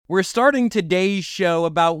We're starting today's show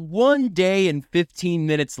about 1 day and 15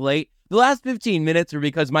 minutes late. The last 15 minutes were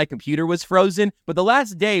because my computer was frozen, but the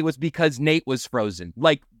last day was because Nate was frozen.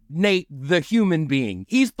 Like, Nate, the human being.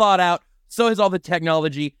 He's thought out, so is all the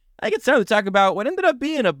technology. I think it's time to talk about what ended up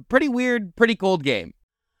being a pretty weird, pretty cold game.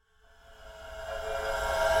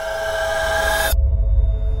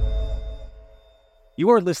 You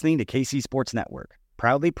are listening to KC Sports Network,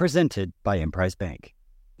 proudly presented by Emprise Bank.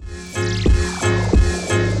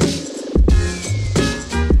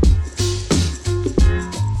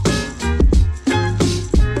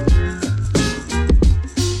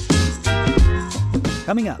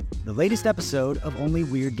 Coming up, the latest episode of Only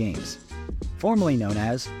Weird Games, formerly known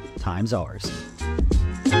as Time's Ours.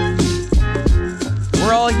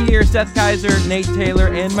 We're all here, Seth Kaiser, Nate Taylor,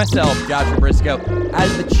 and myself, Joshua Briscoe,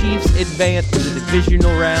 as the Chiefs advance to the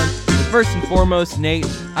divisional round. But first and foremost, Nate,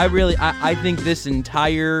 I think this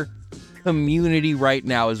entire community right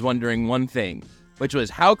now is wondering one thing, which was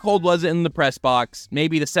how cold was it in the press box?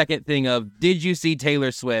 Maybe the second thing of, did you see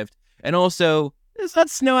Taylor Swift? And also, does that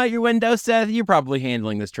snow out your window, Seth? You're probably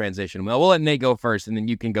handling this transition well. We'll let Nate go first, and then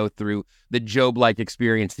you can go through the Job-like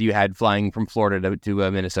experience that you had flying from Florida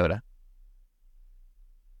to Minnesota.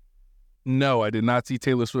 No, I did not see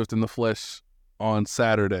Taylor Swift in the flesh on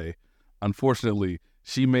Saturday. Unfortunately,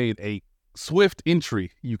 she made a swift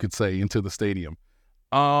entry, you could say, into the stadium.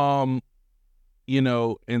 In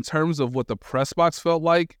terms of what the press box felt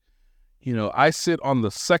like, I sit on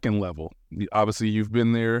the second level. Obviously, you've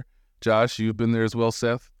been there. Josh, you've been there as well,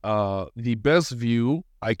 Seth. The best view,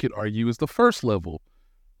 I could argue, is the first level,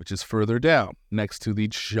 which is further down, next to the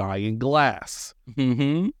giant glass.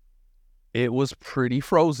 Mm-hmm. It was pretty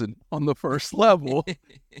frozen on the first level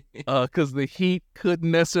because the heat couldn't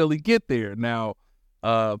necessarily get there. Now,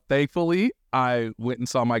 thankfully, I went and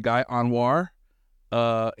saw my guy Anwar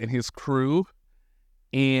and his crew,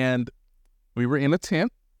 and we were in a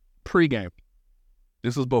tent pregame.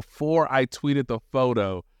 This was before I tweeted the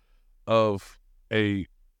photo of a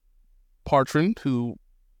patron who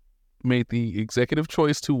made the executive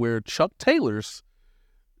choice to wear Chuck Taylors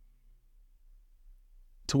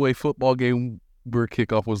to a football game where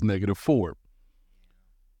kickoff was -4.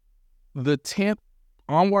 The tent,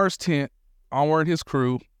 Anwar's tent, Anwar and his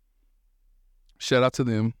crew, shout out to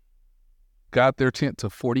them, got their tent to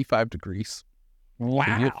 45 degrees.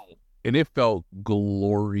 Wow. And it felt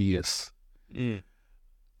glorious. Mm.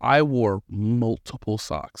 I wore multiple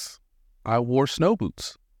socks. I wore snow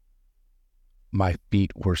boots. My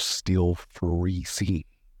feet were still freezing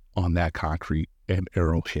on that concrete and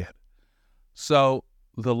Arrowhead. So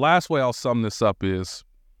the last way I'll sum this up is,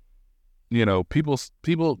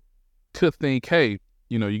 people could think, hey,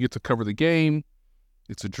 you get to cover the game.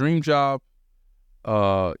 It's a dream job.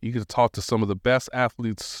 You get to talk to some of the best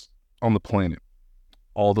athletes on the planet.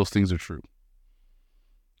 All those things are true.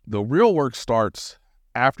 The real work starts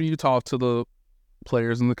after you talk to the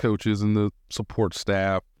players and the coaches and the support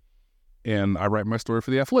staff, and I write my story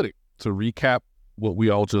for The Athletic to recap what we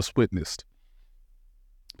all just witnessed.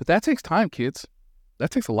 But that takes time, kids.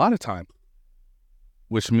 That takes a lot of time,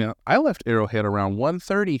 which meant I left Arrowhead around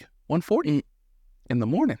 1:30, 1:40 in the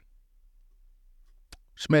morning.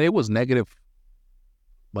 Which meant it was negative,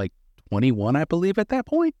 21, I believe, at that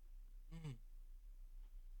point.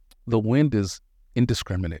 The wind is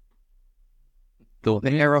indiscriminate. The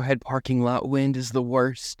Arrowhead parking lot wind is the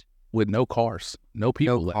worst. With no cars, no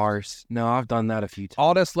people No left. cars. No, I've done that a few times.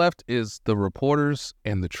 All that's left is the reporters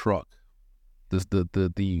and the truck.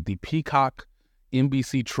 The Peacock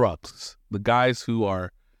NBC trucks, the guys who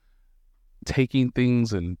are taking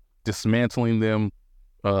things and dismantling them,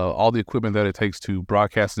 all the equipment that it takes to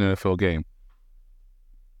broadcast an NFL game.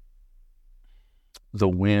 The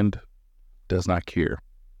wind does not care.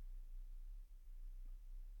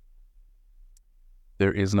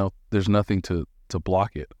 There's nothing to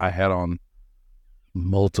block it. I had on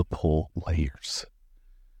multiple layers.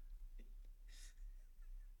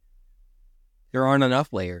 There aren't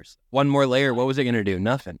enough layers. One more layer, what was it going to do?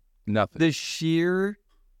 Nothing. The sheer,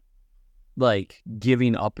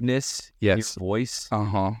 giving upness in your voice.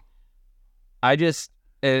 Uh-huh. I just,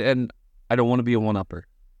 and I don't want to be a one-upper,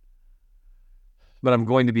 but I'm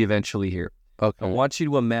going to be eventually here. Okay. I want you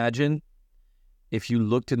to imagine if you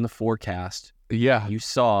looked in the forecast, Yeah. you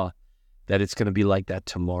saw that it's going to be like that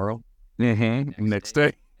tomorrow. Mm-hmm. Next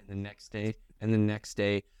day. And the next day. And the next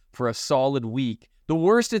day for a solid week. The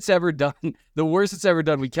worst it's ever done.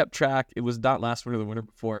 We kept track. It was not last winter, the winter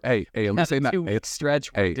before. Hey, at least they not. 2-week stretch.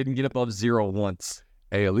 Hey. Didn't get above 0 once.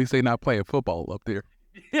 Hey, at least they not playing football up there.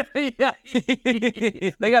 Yeah.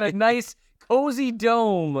 They got a nice, cozy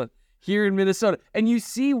dome here in Minnesota. And you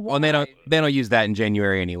see why. Well, they don't use that in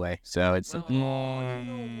January anyway, so it's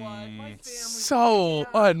So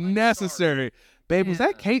unnecessary. Babe, was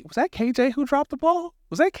that KJ who dropped the ball?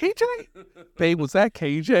 Was that KJ? Babe, was that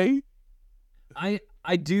KJ? I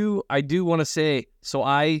do want to say, so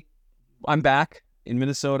I'm back in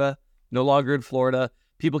Minnesota, no longer in Florida.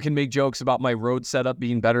 People can make jokes about my road setup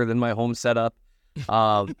being better than my home setup.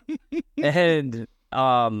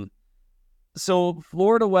 So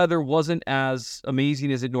Florida weather wasn't as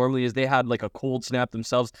amazing as it normally is. They had like a cold snap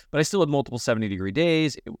themselves, but I still had multiple 70-degree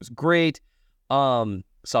days. It was great. Saw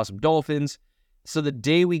some dolphins. So the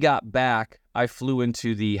day we got back, I flew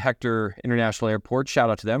into the Hector International Airport. Shout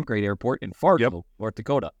out to them. Great airport in Fargo, North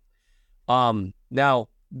Dakota. Now,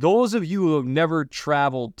 those of you who have never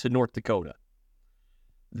traveled to North Dakota,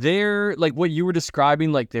 there, like what you were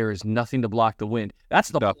describing, like there is nothing to block the wind. That's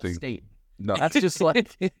the whole state. No. That's just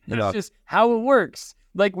like, that's just how it works.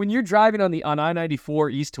 Like when you're driving on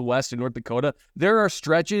I-94 east to west in North Dakota, there are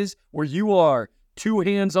stretches where you are 2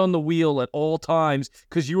 hands on the wheel at all times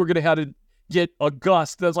because you are going to have to get a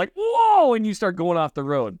gust that's like, whoa, and you start going off the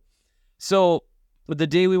road. So the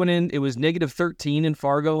day we went in, it was negative 13 in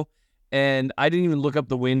Fargo, and I didn't even look up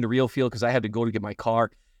the wind to real feel because I had to go to get my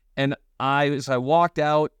car. And I walked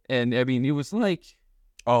out, and I mean, it was like,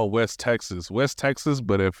 oh, West Texas,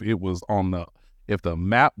 but if the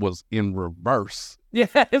map was in reverse. Yeah,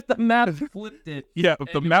 if the map flipped it. Yeah,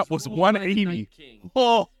 if the map was 180.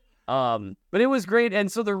 Oh. But it was great.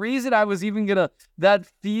 And so the reason I was even that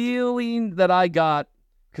feeling that I got,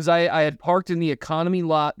 because I had parked in the economy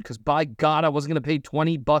lot, because by God, I wasn't going to pay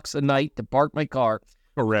 $20 a night to park my car.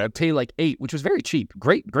 Correct. Pay like $8, which was very cheap.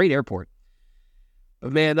 Great airport.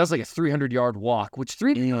 But man, that was like a 300-yard walk, which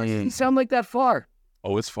 300 yards didn't sound like that far.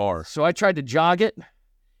 Oh, it's far. So I tried to jog it,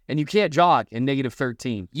 and you can't jog in negative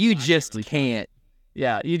 13. you just can't.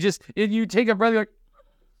 Yeah, you take a breath, you're like,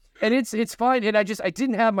 and it's fine. And I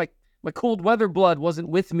didn't have my cold weather blood wasn't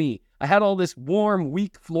with me. I had all this warm,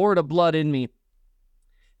 weak Florida blood in me.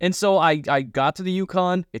 And so I got to the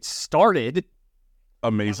Yukon. It started.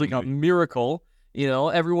 Amazing. Like a miracle. You know,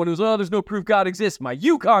 everyone who's, there's no proof God exists. My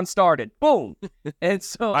Yukon started. Boom. And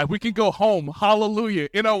so we can go home. Hallelujah.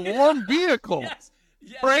 In a warm vehicle. Yes.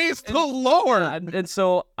 Praise the Lord. And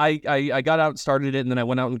so I got out and started it, and then I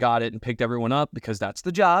went out and got it and picked everyone up because that's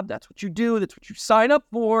the job. That's what you do. That's what you sign up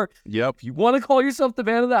for. Yep. If you want to call yourself the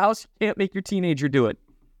man of the house, you can't make your teenager do it.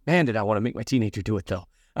 Man, did I want to make my teenager do it, though.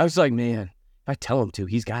 I was like, man, if I tell him to,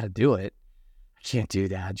 he's got to do it. I can't do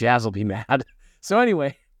that. Jazz will be mad. So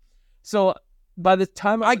anyway, by the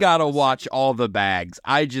time I gotta watch all the bags.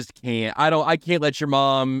 I just can't. I can't let your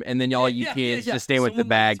mom and then you kids just stay with the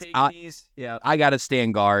bags. I gotta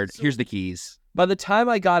stand guard. So, here's the keys. By the time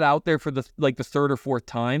I got out there for the third or fourth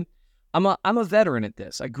time, I'm a veteran at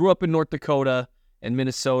this. I grew up in North Dakota and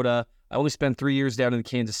Minnesota. I only spent 3 years down in the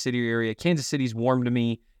Kansas City area. Kansas City's warm to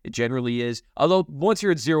me. It generally is. Although once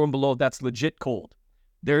you're at 0 and below, that's legit cold.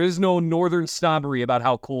 There is no northern snobbery about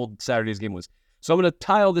how cold Saturday's game was. So I'm going to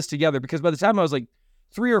tie all this together because by the time I was like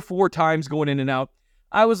 3 or 4 times going in and out,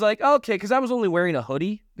 I was like, okay, because I was only wearing a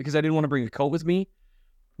hoodie because I didn't want to bring a coat with me.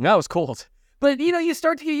 And that was cold. But, you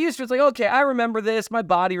start to get used to it. It's like, okay, I remember this. My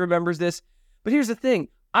body remembers this. But here's the thing.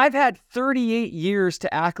 I've had 38 years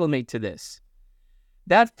to acclimate to this.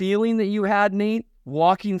 That feeling that you had, Nate,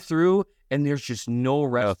 walking through, and there's just no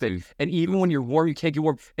respite. And even when you're warm, you can't get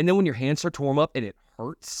warm. And then when your hands start to warm up and it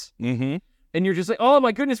hurts. Mm-hmm. And you're just like, oh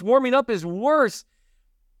my goodness, warming up is worse.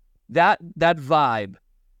 That vibe,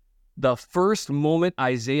 the first moment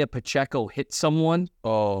Isaiah Pacheco hit someone,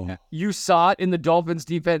 you saw it in the Dolphins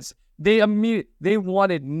defense. They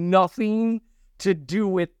wanted nothing to do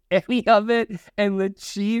with any of it. And the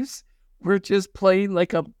Chiefs were just playing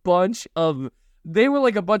like a bunch of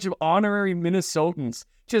honorary Minnesotans,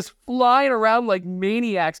 just flying around like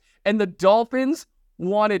maniacs. And the Dolphins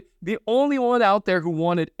the only one out there who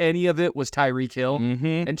wanted any of it was Tyreek Hill.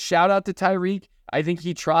 Mm-hmm. And shout out to Tyreek. I think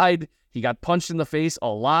he tried. He got punched in the face a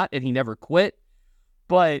lot, and he never quit.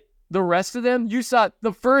 But the rest of them, you saw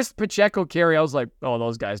the first Pacheco carry, I was like, oh,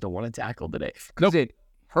 those guys don't want to tackle today. Because It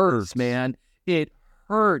hurts, man. It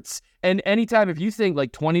hurts. And anytime, if you think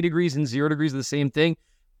like 20 degrees and 0 degrees are the same thing,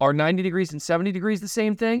 are 90 degrees and 70 degrees the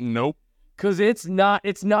same thing? Nope. Because it's not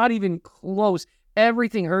even close.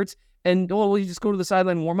 Everything hurts. And, you just go to the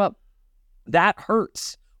sideline and warm up. That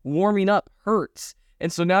hurts. Warming up hurts.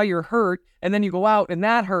 And so now you're hurt, and then you go out, and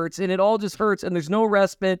that hurts, and it all just hurts, and there's no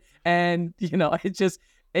respite, and, it just,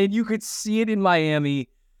 and you could see it in Miami,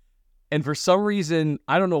 and for some reason,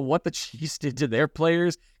 I don't know what the Chiefs did to their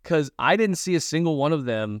players, because I didn't see a single one of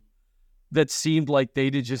them that seemed like they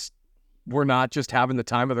did just were not just having the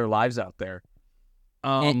time of their lives out there.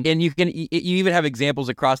 And you even have examples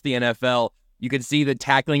across the NFL. You could see the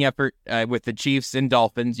tackling effort with the Chiefs and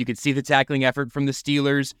Dolphins. You could see the tackling effort from the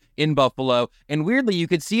Steelers in Buffalo. And weirdly, you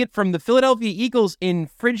could see it from the Philadelphia Eagles in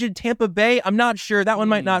frigid Tampa Bay. I'm not sure. That one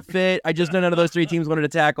might not fit. I just know none of those three teams wanted to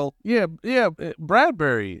tackle. Yeah.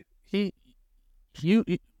 Bradbury,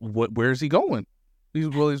 where's he going?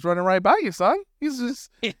 He's running right by you, son. He's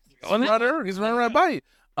running right by you.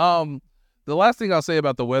 The last thing I'll say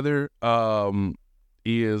about the weather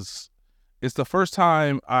is it's the first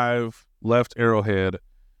time I've left Arrowhead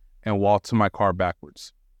and walked to my car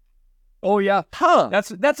backwards. Oh yeah, Huh?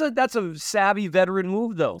 that's a savvy veteran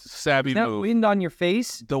move though. Savvy That move. wind on your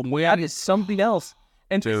face, The wind. that is something else.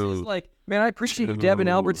 And this is Dude. like, man, I appreciate Dude. Devin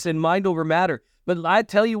Albertson, mind over matter. But I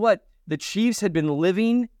tell you what, the Chiefs had been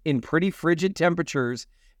living in pretty frigid temperatures,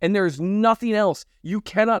 and there's nothing else. You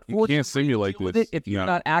cannot You can't simulate deal with this. it if you're Yeah.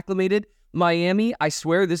 not acclimated. Miami, I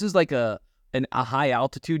swear, this is like a high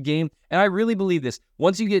altitude game, and I really believe this.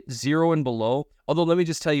 Once you get 0 and below, although let me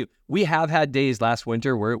just tell you, we have had days last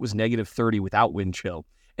winter where it was -30 without wind chill,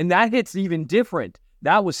 and that hits even different.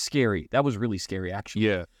 That was scary. That was really scary, actually.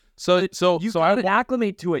 Yeah. So You gotta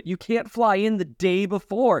acclimate to it. You can't fly in the day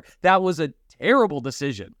before. That was a terrible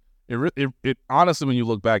decision. It honestly, when you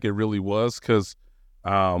look back, it really was because,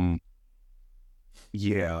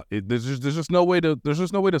 there's just no way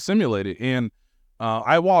to simulate it. And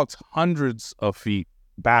I walked hundreds of feet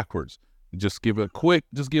backwards. Just give a quick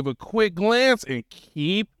glance and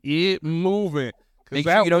keep it moving. Make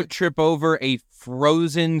sure you don't trip over a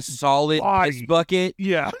frozen solid Body. piss bucket.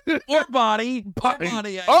 Yeah. Or body. Body.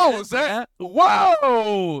 I Oh, guess, is that?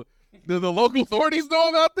 Whoa! Do the local authorities know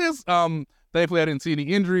about this? Thankfully, I didn't see any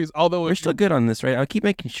injuries. Although We're still good on this, right? I keep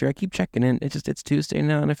making sure. I keep checking in. It's Tuesday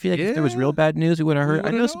now, and I feel like if there was Yeah. real bad news, we would have heard. We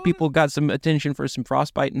I know would've some known people got some attention for some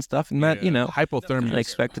frostbite and stuff, and that, hypothermia. I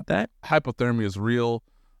expected that. Hypothermia is real.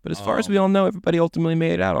 But as far as we all know, everybody ultimately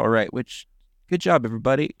made it out all right, which, good job,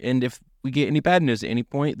 everybody. And if we get any bad news at any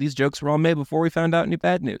point, these jokes were all made before we found out any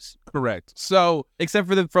bad news. Correct. So Except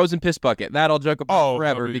for the frozen piss bucket. That I'll joke about Oh,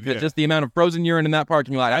 forever I mean, because yeah. just the amount of frozen urine in that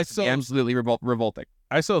parking lot I is saw- absolutely revolting.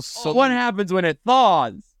 I saw so What happens when it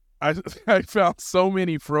thaws? I found so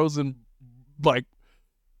many frozen, like,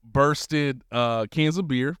 bursted cans of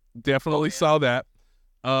beer. Definitely saw that.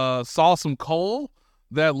 Saw some coal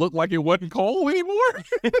that looked like it wasn't coal anymore.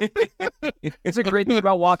 It's a great thing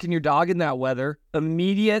about walking your dog in that weather.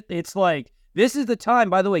 Immediate. It's like, this is the time,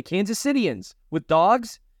 by the way, Kansas Cityans with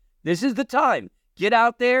dogs, this is the time. Get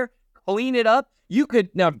out there, clean it up. You could,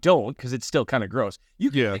 now don't, because it's still kind of gross.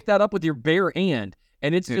 You can Yeah. pick that up with your bare hand,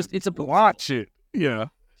 and it's it's a Watch it. Yeah.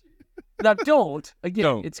 Now don't. Again,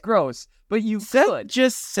 Don't. it's gross, but you Seth could.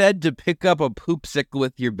 just said to pick up a poopsicle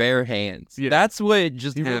with your bare hands. Yeah. That's what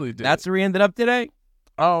just He really happened. did. That's where we ended up today.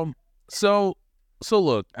 So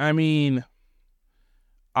look, I mean,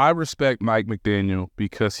 I respect Mike McDaniel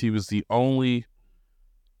because he was the only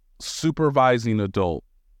supervising adult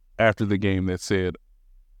after the game that said,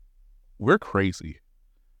 "We're crazy."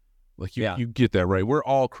 Like you get that right. We're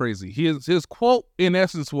all crazy. His quote in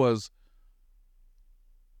essence was,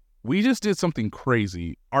 "We just did something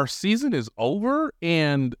crazy. Our season is over,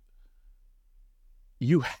 and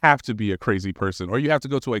you have to be a crazy person, or you have to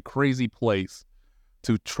go to a crazy place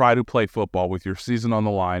to try to play football with your season on the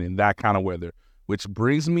line in that kind of weather." Which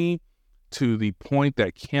brings me to the point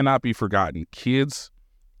that cannot be forgotten. Kids,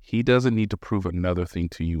 he doesn't need to prove another thing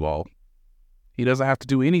to you all. He doesn't have to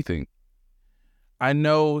do anything. I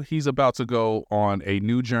know he's about to go on a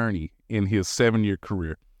new journey in his 7-year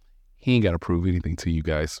career. He ain't got to prove anything to you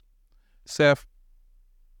guys. Seth,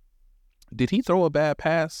 did he throw a bad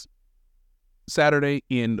pass Saturday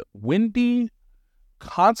in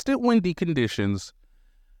constant windy conditions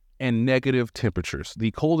and negative temperatures?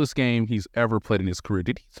 The coldest game he's ever played in his career.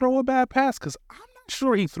 Did he throw a bad pass? Because I'm not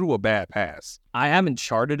sure he threw a bad pass. I haven't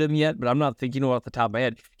charted him yet, but I'm not thinking off the top of my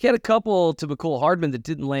head. He had a couple to McCole Hardman that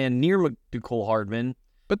didn't land near McCole Hardman.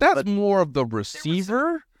 But that's more of the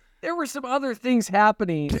receiver. There were some other things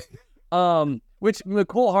happening, which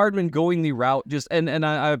McCole Hardman going the route just, and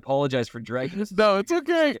I apologize for dragging this. No, it's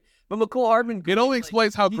okay. But McCole Hardman, It only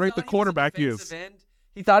explains how he great the thought he was a quarterback defensive is. end.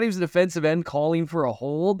 He thought he was a defensive end calling for a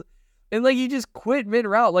hold, and like he just quit mid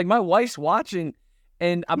route. Like my wife's watching,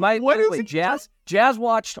 and What is he Jazz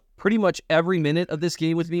watched pretty much every minute of this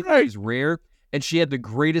game with me, Right. which is rare, and she had the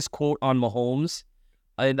greatest quote on Mahomes.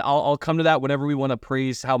 And I'll come to that whenever we want to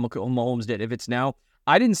praise how Mahomes did. If it's now,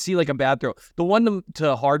 I didn't see like a bad throw. The one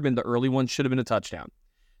to Hardman, the early one, should have been a touchdown.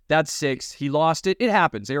 That's 6. He lost it. It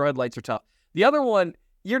happens. Arrowhead lights are tough. The other one,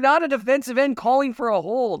 you're not a defensive end calling for a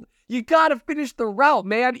hold. You got to finish the route,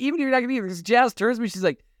 man. Even if you're not going to be here. Because Jazz turns to me, she's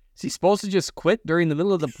like, is he supposed to just quit during the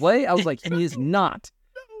middle of the play? I was like, he is not.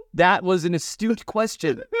 That was an astute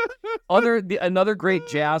question. Another great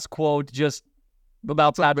Jazz quote just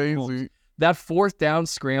about Patrick Mahomes. That 4th down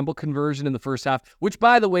scramble conversion in the first half, which,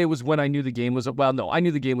 by the way, was when I knew the game was... Well, no, I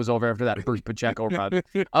knew the game was over after that first Pacheco run.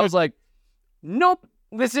 I was like, nope,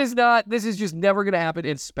 this is just never going to happen.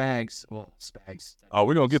 It's Spags. Well, Spags. Oh,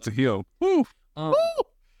 we're going to get to him. Woo.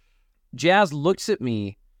 Jazz looks at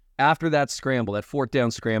me after that scramble, that 4th down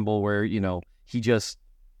scramble where, he just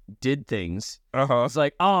did things. It's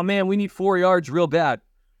like, oh, man, we need 4 yards real bad.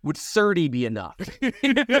 Would 30 be enough?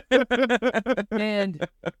 And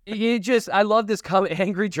I love this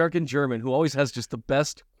angry drunken German who always has just the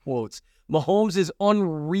best quotes. Mahomes is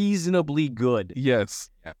unreasonably good. Yes.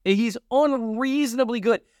 He's unreasonably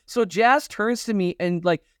good. So Jazz turns to me and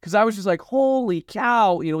because I was just like, holy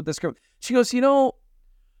cow, with this girl. She goes, she's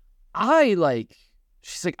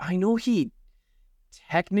like, I know he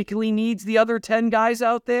technically needs the other 10 guys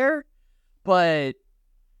out there, but...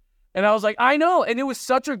 And I was like, I know. And it was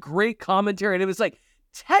such a great commentary. And it was like,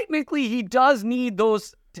 technically, he does need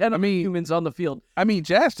those 10 humans on the field. I mean,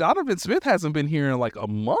 Donovan Smith hasn't been here in like a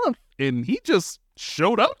month, and he just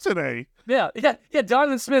showed up today. Yeah.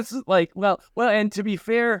 Donovan Smith's like, well, and to be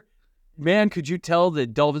fair, man, could you tell the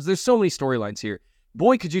Dolphins, there's so many storylines here.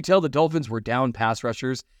 Boy, could you tell the Dolphins were down pass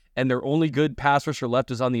rushers, and their only good pass rusher left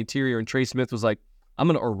is on the interior, and Trey Smith was like, I'm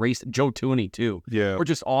going to erase Joe Tooney, too. Yeah. We're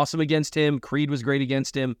just awesome against him. Creed was great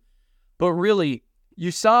against him. But really,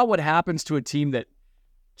 you saw what happens to a team that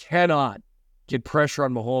cannot get pressure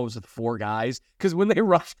on Mahomes with 4 guys. Because when they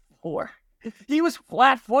rushed 4, he was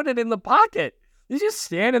flat-footed in the pocket. He's just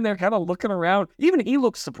standing there kind of looking around. Even he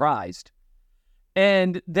looked surprised.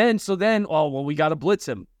 And then, we got to blitz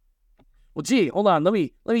him. Well, gee, hold on. Let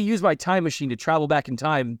me use my time machine to travel back in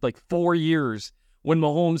time, like 4 years when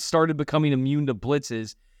Mahomes started becoming immune to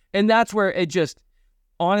blitzes. And that's where it just,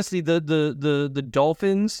 honestly, the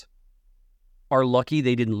Dolphins are lucky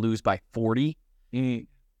they didn't lose by 40. And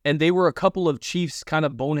they were a couple of Chiefs kind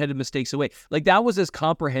of boneheaded mistakes away. Like, that was as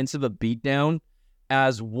comprehensive a beatdown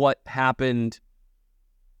as what happened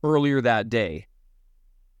earlier that day.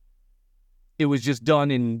 It was just done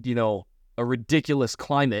in, a ridiculous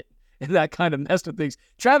climate, and that kind of messed with things.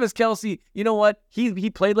 Travis Kelce, you know what? He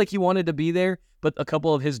played like he wanted to be there, but a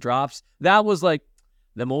couple of his drops, that was like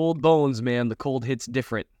them old bones, man. The cold hits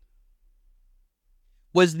different.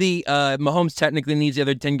 Was the Mahomes technically needs the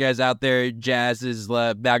other 10 guys out there Jazz's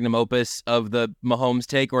magnum opus of the Mahomes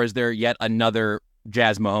take, or is there yet another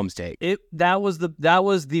Jazz Mahomes take? That was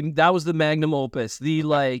the magnum opus.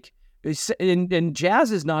 And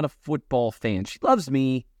Jazz is not a football fan. She loves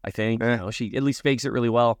me, I think. She at least fakes it really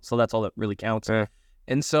well, so that's all that really counts.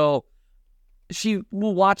 And so she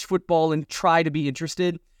will watch football and try to be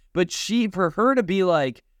interested, but for her to be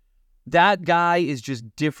like, that guy is just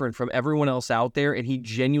different from everyone else out there, and he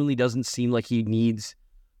genuinely doesn't seem like he needs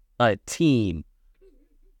a team.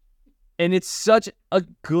 And it's such a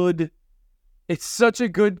good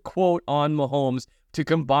quote on Mahomes to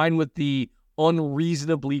combine with the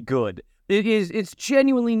unreasonably good. It's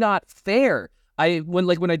genuinely not fair.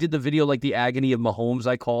 When I did the video, like the agony of Mahomes,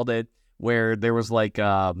 I called it, where there was like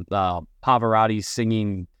Pavarotti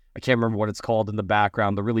singing, I can't remember what it's called in the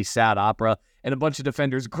background, the really sad opera, and a bunch of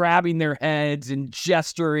defenders grabbing their heads and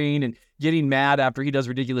gesturing and getting mad after he does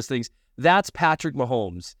ridiculous things. That's Patrick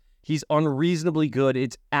Mahomes. He's unreasonably good.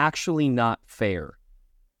 It's actually not fair.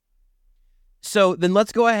 So then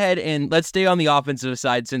let's go ahead and let's stay on the offensive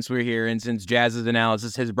side since we're here, and since Jazz's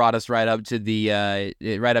analysis has brought us right up to the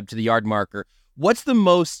yard marker. What's the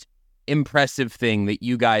most impressive thing that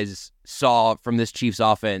you guys saw from this Chiefs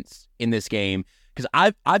offense in this game?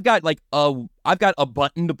 Because I've got a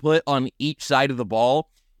button to put on each side of the ball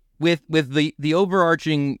with the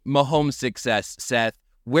overarching Mahomes success. Seth,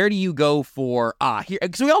 where do you go for here?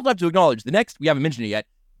 So we also have to acknowledge we haven't mentioned it yet.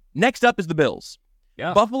 Next up is the Bills.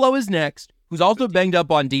 Yeah. Buffalo is next, who's also banged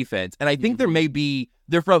up on defense, and I think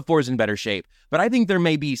their front four is in better shape, but I think there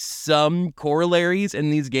may be some corollaries in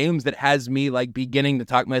these games that has me like beginning to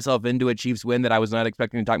talk myself into a Chiefs win that I was not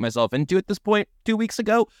expecting to talk myself into at this point 2 weeks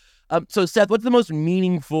ago. So Seth, what's the most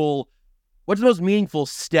meaningful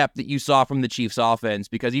step that you saw from the Chiefs offense?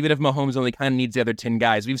 Because even if Mahomes only kind of needs the other 10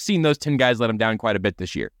 guys, we've seen those 10 guys let him down quite a bit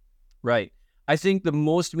this year. Right. I think the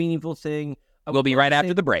most meaningful thing will be right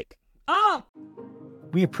after the break.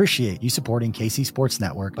 We appreciate you supporting KC Sports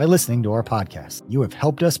Network by listening to our podcast. You have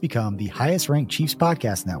helped us become the highest-ranked Chiefs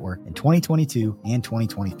podcast network in 2022 and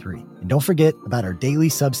 2023. And don't forget about our daily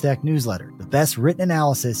Substack newsletter, the best written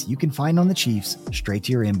analysis you can find on the Chiefs straight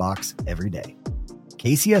to your inbox every day.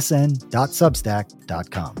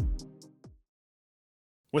 kcsn.substack.com.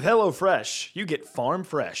 With HelloFresh, you get farm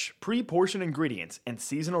fresh, pre-portioned ingredients and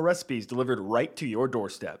seasonal recipes delivered right to your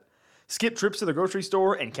doorstep. Skip trips to the grocery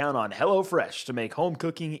store and count on HelloFresh to make home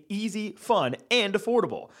cooking easy, fun, and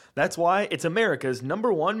affordable. That's why it's America's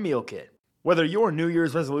 #1 meal kit. Whether your New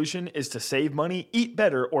Year's resolution is to save money, eat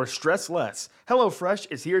better, or stress less, HelloFresh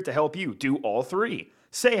is here to help you do all three.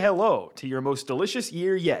 Say hello to your most delicious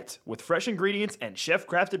year yet with fresh ingredients and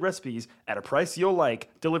chef-crafted recipes at a price you'll like,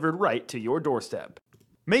 delivered right to your doorstep.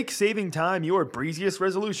 Make saving time your breeziest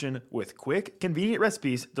resolution with quick, convenient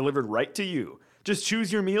recipes delivered right to you. Just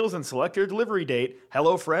choose your meals and select your delivery date.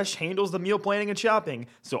 HelloFresh handles the meal planning and shopping,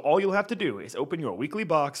 so all you'll have to do is open your weekly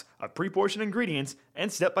box of pre-portioned ingredients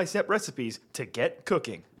and step-by-step recipes to get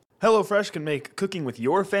cooking. HelloFresh can make cooking with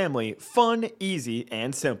your family fun, easy,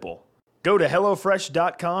 and simple. Go to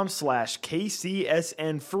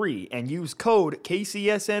HelloFresh.com/KCSNFree and use code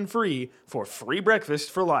KCSNFree for free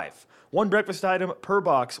breakfast for life. One breakfast item per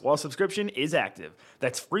box while subscription is active.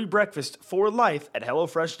 That's free breakfast for life at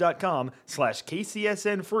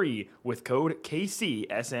HelloFresh.com/KCSNFree with code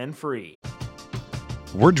KCSNFree.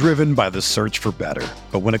 We're driven by the search for better.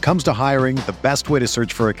 But when it comes to hiring, the best way to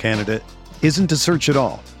search for a candidate isn't to search at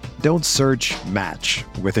all. Don't search, match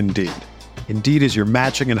with Indeed. Indeed is your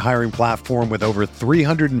matching and hiring platform with over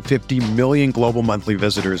 350 million global monthly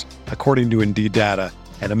visitors, according to Indeed data,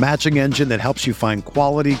 and a matching engine that helps you find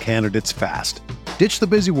quality candidates fast. Ditch the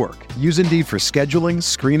busy work. Use Indeed for scheduling,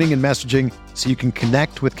 screening, and messaging so you can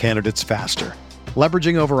connect with candidates faster.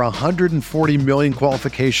 Leveraging over 140 million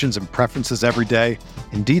qualifications and preferences every day,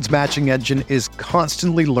 Indeed's matching engine is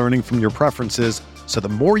constantly learning from your preferences, so the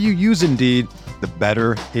more you use Indeed, the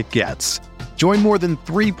better it gets. Join more than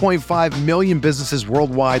 3.5 million businesses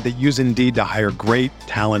worldwide that use Indeed to hire great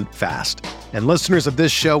talent fast. And listeners of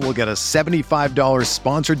this show will get a $75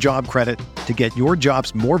 sponsored job credit to get your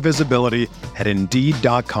jobs more visibility at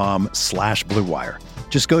Indeed.com/Blue Wire.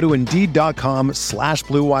 Just go to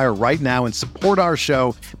Indeed.com/Blue Wire right now and support our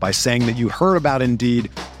show by saying that you heard about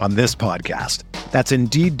Indeed on this podcast. That's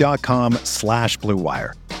Indeed.com/Blue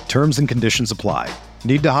Wire. Terms and conditions apply.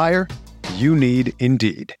 Need to hire? You need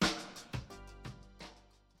Indeed.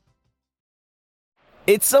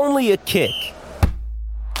 It's only a kick,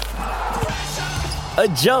 a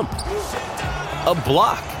jump, a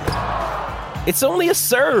block. It's only a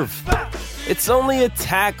serve. It's only a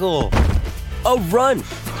tackle, a run.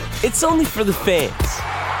 It's only for the fans.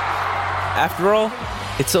 After all,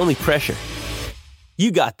 it's only pressure. You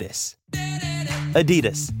got this.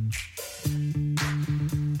 Adidas.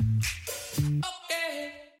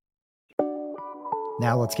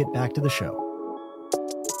 Now let's get back to the show.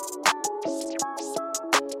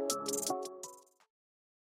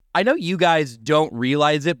 I know you guys don't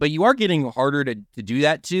realize it, but you are getting harder to do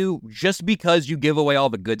that too, just because you give away all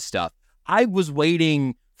the good stuff. I was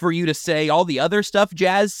waiting for you to say all the other stuff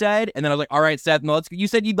Jazz said, and then I was like, all right, Seth, no, you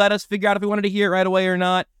said you'd let us figure out if we wanted to hear it right away or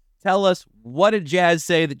not. Tell us, what did Jazz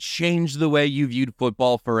say that changed the way you viewed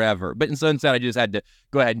football forever? But instead, I just had to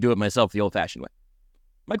go ahead and do it myself the old-fashioned way.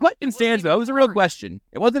 My question stands, though. It was a real question.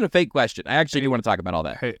 It wasn't a fake question. I actually do want to talk about all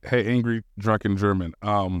that. Hey, angry, drunken German.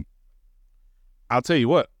 I'll tell you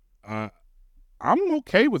what. I'm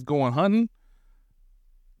okay with going hunting.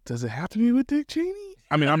 Does it have to be with Dick Cheney?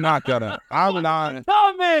 I mean, I'm not. Comment.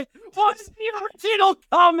 What's the original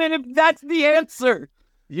comment if that's the answer?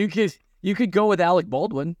 You could go with Alec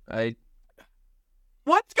Baldwin.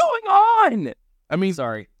 What's going on? I mean,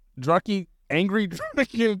 Sorry. Angry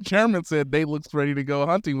drunken Chairman said Nate looks ready to go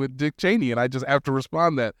hunting with Dick Cheney, and I just have to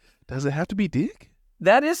respond that, does it have to be Dick?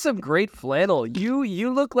 That is some great flannel.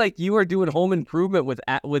 You look like you are doing home improvement with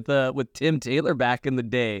Tim Taylor back in the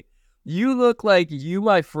day. You look like you,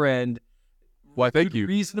 my friend. Why, thank you.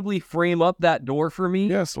 Reasonably frame up that door for me.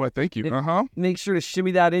 Yes, why, thank you. Make sure to shimmy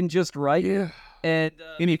that in just right. Yeah. And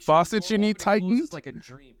any faucets you need tightened? Like a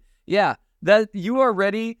dream. Yeah, that you are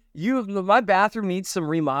ready. My bathroom needs some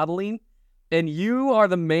remodeling, and you are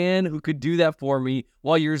the man who could do that for me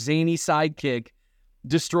while your zany sidekick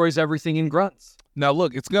destroys everything in grunts. Now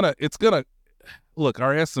look, it's gonna look,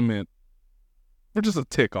 our estimate, we're just a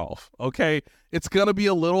tick off, okay? It's gonna be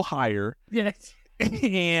a little higher. Yes.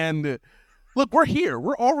 And look, we're here.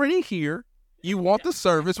 We're already here. You want the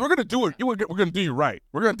service. We're gonna do it. We're gonna do you right.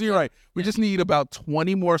 We're gonna do you right. We just need about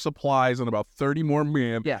 20 more supplies and about 30 more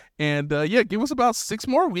men. Yeah. And give us about 6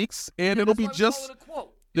 more weeks and it'll be just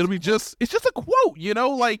it's just a quote,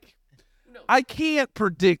 like I can't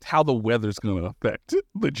predict how the weather's going to affect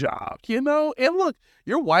the job, And look,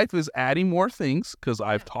 your wife is adding more things because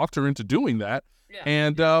I've talked her into doing that. Yeah.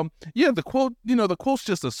 And the quote, the quote's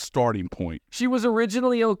just a starting point. She was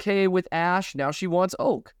originally okay with ash. Now she wants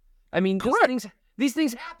oak. I mean, these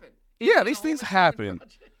things happen. Yeah, these things happen.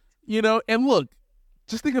 And look,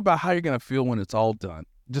 just think about how you're going to feel when it's all done.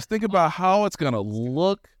 Just think about how it's going to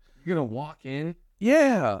look. You're going to walk in.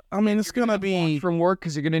 Yeah. I mean, it's going to be from work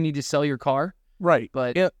because you're going to need to sell your car. Right.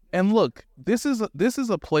 But and look, this is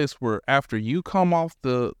a place where after you come off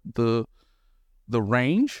the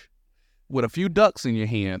range with a few ducks in your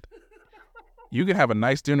hand, you can have a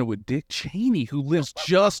nice dinner with Dick Cheney, who lives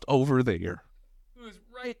just over there. Who's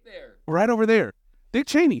right there. Right over there. Dick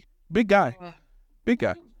Cheney. Big guy. Big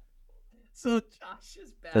guy. So Josh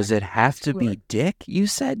is back. Does it have to be Dick, you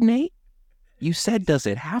said, Nate? You said, does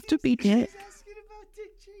it have to be Dick? He's asking about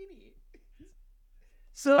Dick Cheney.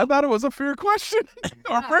 So I thought it was a fair question.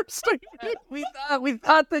 Our first statement. We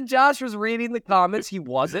thought that Josh was reading the comments. He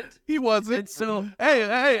wasn't. He wasn't. And so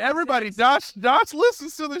hey, everybody, Josh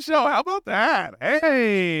listens to the show. How about that?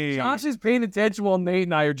 Hey. Josh is paying attention while Nate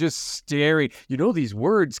and I are just staring. These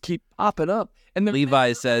words keep popping up. And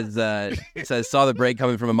Levi says saw the break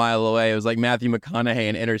coming from a mile away. It was like Matthew McConaughey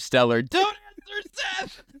in Interstellar. Don't answer,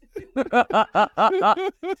 Seth.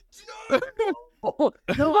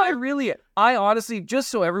 No, I honestly, just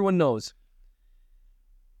so everyone knows,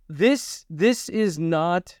 this is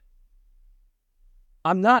not,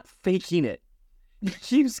 I'm not faking it. He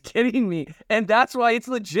keeps kidding me, and that's why it's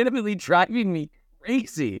legitimately driving me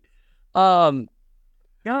crazy. All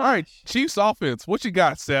right, Chiefs offense. What you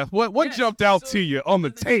got, Seth? What jumped out to you on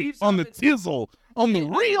the tape, on the tizzle, on the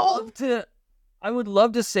reel? I would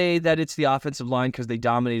love to say that it's the offensive line because they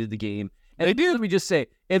dominated the game. And they did. Let me just say,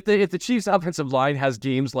 if the Chiefs offensive line has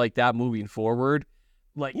games like that moving forward,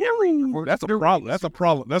 that's a problem. That's a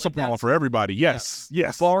problem. That's a problem for everybody. Yes,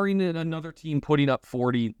 yes. Barring another team putting up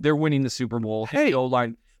 40, they're winning the Super Bowl. Hey,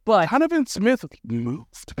 O-line. But Donovan Smith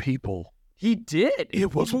moved people. He did.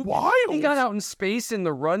 It was wild. He got out in space in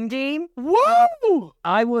the run game. Whoa!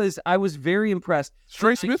 I was very impressed.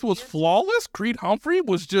 Trey Smith was flawless. Creed Humphrey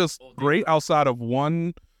was just great outside of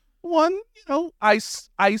one, ice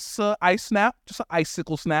snap, just an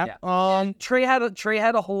icicle snap. Yeah. Trey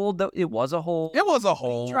had a hold. It was a hold. It was a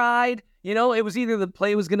hold. He tried. It was either the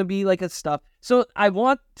play was going to be like a stuff. So I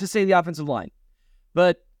want to say the offensive line,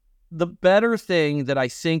 but the better thing that I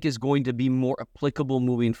think is going to be more applicable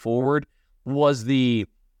moving forward was the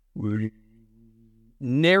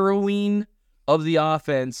narrowing of the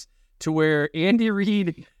offense to where Andy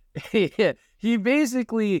Reid, he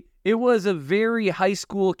basically, it was a very high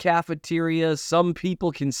school cafeteria. Some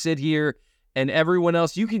people can sit here and everyone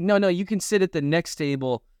else, you can sit at the next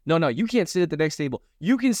table. No, you can't sit at the next table.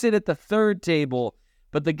 You can sit at the third table,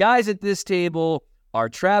 but the guys at this table are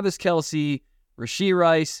Travis Kelce, Rashee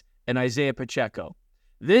Rice, and Isaiah Pacheco.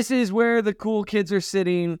 This is where the cool kids are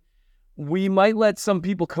sitting. We might let some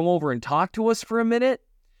people come over and talk to us for a minute,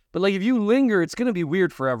 but if you linger, it's going to be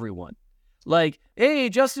weird for everyone. Hey,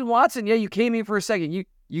 Justin Watson, yeah, you came in for a second. You're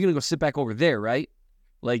going to go sit back over there, right?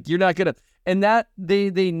 You're not going to, and that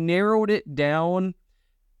they narrowed it down,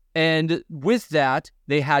 and with that,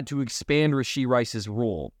 they had to expand Rashee Rice's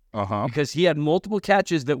role. Because he had multiple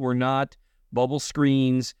catches that were not bubble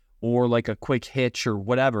screens or a quick hitch or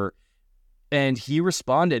whatever, and he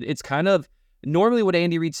responded. It's kind of normally what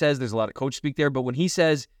Andy Reid says, there's a lot of coach speak there, but when he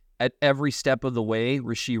says at every step of the way,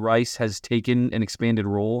 Rashee Rice has taken an expanded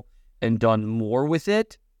role and done more with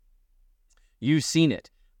it, you've seen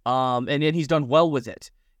it. And then he's done well with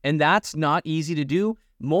it. And that's not easy to do.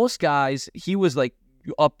 Most guys, he was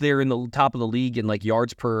up there in the top of the league in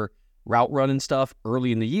yards per route run and stuff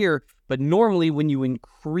early in the year. But normally when you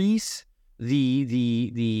increase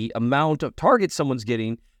the amount of targets someone's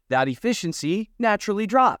getting, that efficiency naturally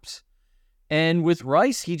drops. And with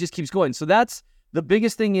Rice, he just keeps going. So that's the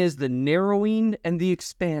biggest thing, is the narrowing and the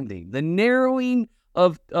expanding. The narrowing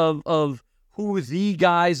of who the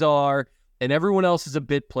guys are, and everyone else is a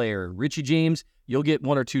bit player. Richie James, you'll get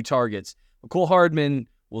 1 or 2 targets. Cole Hardman,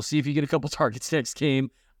 we'll see if you get a couple targets next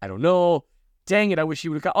game. I don't know. Dang it, I wish he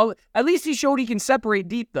would have. Oh, at least he showed he can separate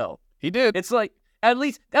deep, though. He did. It's at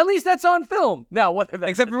least that's on film. Now, what?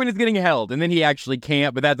 Except for when it's getting held, and then he actually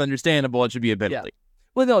can't, but that's understandable. It should be a penalty. Yeah.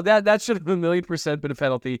 Well, no, that should have 1,000,000% been a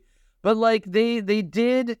penalty. But they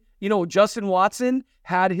did, Justin Watson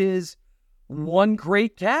had his one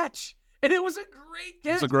great catch. And it was a great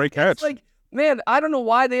catch. It's a great catch. Man, I don't know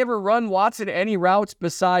why they ever run Watson any routes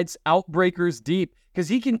besides outbreakers deep, because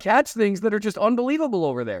he can catch things that are just unbelievable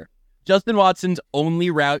over there. Justin Watson's only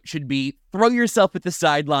route should be throw yourself at the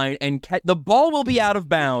sideline and the ball will be out of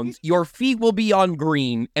bounds. Your feet will be on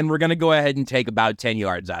green, and we're going to go ahead and take about 10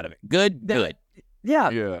 yards out of it. Good. Yeah.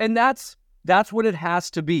 And that's what it has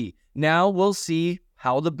to be. Now we'll see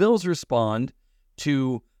how the Bills respond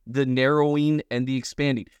to the narrowing and the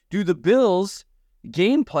expanding. Do the Bills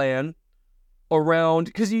game plan around,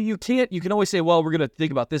 because you can always say, well, we're going to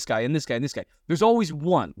think about this guy and this guy and this guy. There's always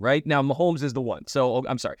one, right? Now Mahomes is the one. So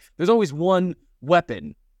I'm sorry. There's always one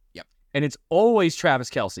weapon. Yep. And it's always Travis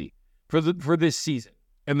Kelce for this season.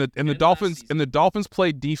 And the Dolphins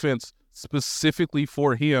played defense specifically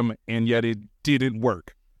for him, and yet it didn't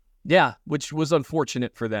work. Yeah, which was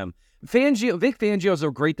unfortunate for them. Vic Fangio is a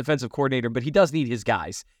great defensive coordinator, but he does need his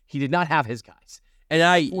guys. He did not have his guys.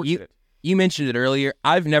 And you mentioned it earlier.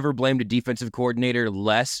 I've never blamed a defensive coordinator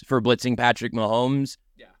less for blitzing Patrick Mahomes.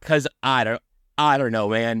 Yeah. Because I don't know,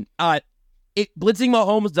 man. Blitzing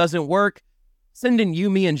Mahomes doesn't work. Sending you,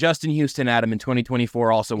 me, and Justin Houston at him in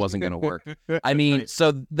 2024 also wasn't going to work. I mean,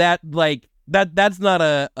 so that's not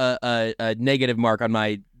a negative mark on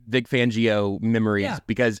my Vic Fangio memories,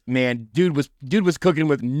 because man, dude was cooking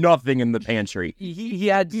with nothing in the pantry. He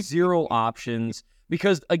had zero options,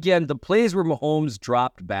 because again, the plays where Mahomes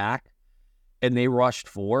dropped back and they rushed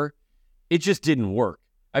 4, it just didn't work.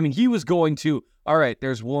 I mean, he was going to, all right,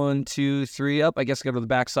 there's 1, 2, 3 up. I guess go to the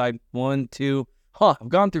backside. 1, 2. I've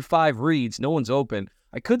gone through 5 reads. No one's open.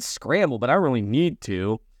 I could scramble, but I don't really need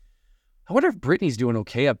to. I wonder if Brittany's doing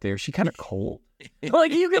okay up there. She kind of cold.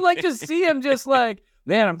 Like, you could just see him just like,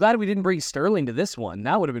 man, I'm glad we didn't bring Sterling to this one.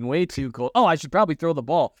 That would have been way too cold. Oh, I should probably throw the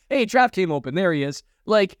ball. Hey, trap came open. There he is.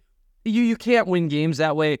 Like, you can't win games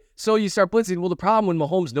that way. So you start blitzing. Well, the problem when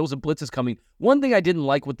Mahomes knows a blitz is coming, one thing I didn't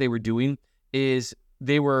like what they were doing is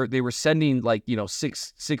they were sending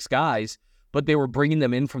 6 guys, but they were bringing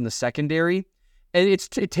them in from the secondary. And it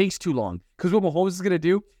takes too long, because what Mahomes is going to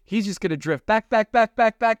do, he's just going to drift back,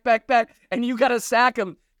 and you got to sack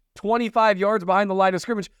him 25 yards behind the line of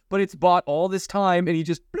scrimmage, but it's bought all this time, and he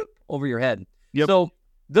just bloop, over your head. Yep. So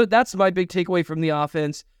that's my big takeaway from the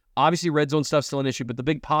offense. Obviously, red zone stuff's still an issue, but the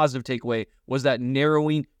big positive takeaway was that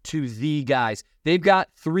narrowing to the guys. They've got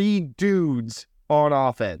 3 dudes on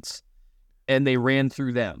offense, and they ran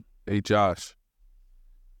through them. Hey, Josh,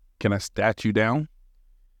 can I stat you down?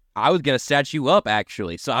 I was going to stat you up,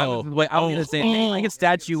 actually. So I was going to say, hey, I can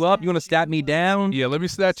stat you up. You want to stat me down? Yeah, let me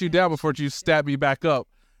stat you down before you stat me back up.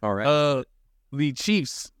 All right. The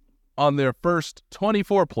Chiefs, on their first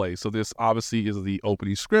 24 plays, so this obviously is the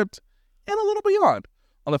opening script and a little beyond.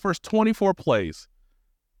 On the first 24 plays,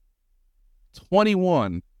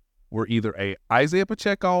 21 were either a Isaiah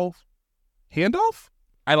Pacheco handoff.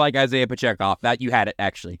 I like Isaiah Pacheco. That you had it,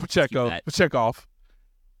 actually. Pacheco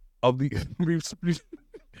of the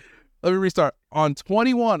let me restart. On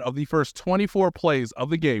 21 of the first 24 plays of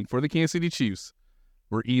the game for the Kansas City Chiefs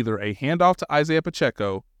were either a handoff to Isaiah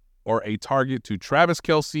Pacheco or a target to Travis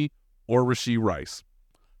Kelce or Rashee Rice.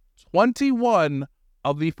 21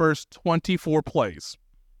 of the first 24 plays.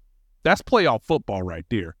 That's playoff football right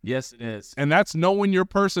there. Yes, it is. And that's knowing your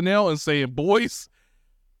personnel and saying, boys,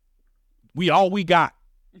 we all we got.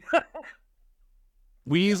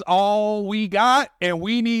 We's all we got, and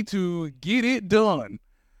we need to get it done.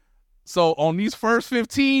 So on these first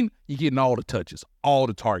 15, you're getting all the touches, all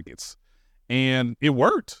the targets. And it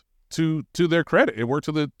worked to their credit. It worked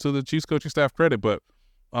to the Chiefs coaching staff credit. But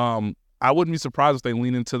I wouldn't be surprised if they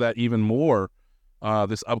lean into that even more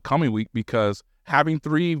this upcoming week, because having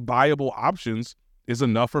 3 viable options is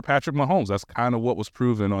enough for Patrick Mahomes. That's kind of what was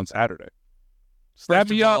proven on Saturday. Stab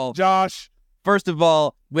me up, Josh. First of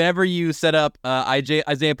all, whenever you set up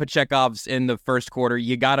Isaiah Pacheco's in the first quarter,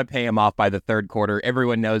 you got to pay him off by the third quarter.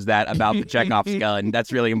 Everyone knows that about Pacheco's gun.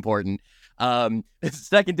 That's really important.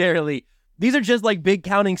 Secondarily, these are just like big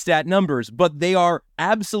counting stat numbers, but they are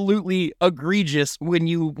absolutely egregious when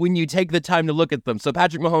you take the time to look at them. So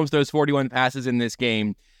Patrick Mahomes throws 41 passes in this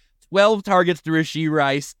game, 12 targets to Rashee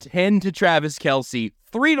Rice, 10 to Travis Kelce,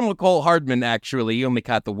 3 to McCole Hardman, actually. He only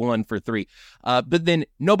caught the 1 for 3. But then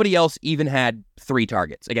nobody else even had 3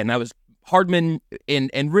 targets. Again, that was Hardman,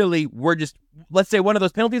 and really, we're just, let's say one of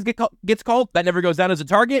those penalties gets called, that never goes down as a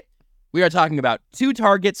target. We are talking about 2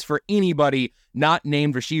 targets for anybody not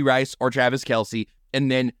named Rashee Rice or Travis Kelce, and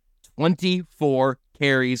then 24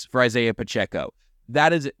 carries for Isaiah Pacheco.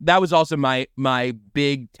 That was also my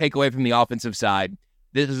big takeaway from the offensive side.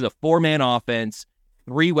 This is a 4-man offense,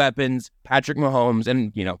 3 weapons, Patrick Mahomes,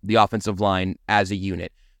 and, the offensive line as a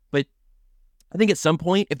unit. But I think at some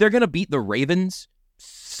point, if they're going to beat the Ravens,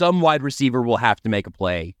 some wide receiver will have to make a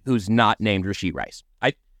play who's not named Rashee Rice.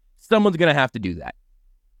 Someone's going to have to do that.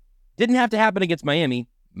 Didn't have to happen against Miami.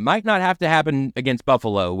 might not have to happen against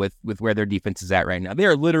Buffalo with where their defense is at right now. They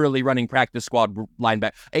are literally running practice squad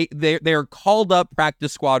linebacker. They're called up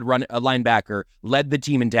practice squad linebacker, led the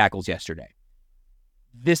team in tackles yesterday.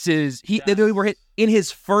 They were hit in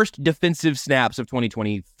his first defensive snaps of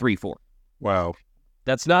 2023-4. Wow.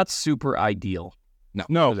 That's not super ideal.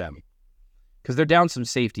 No. For them. Because they're down some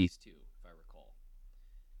safeties, too, if I recall.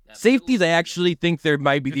 Safeties, I actually think there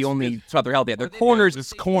might be the only spot they're healthy at. Their corners.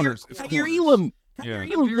 It's corners. Kyrie Elam. Yeah.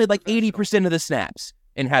 Elam played like 80% of the snaps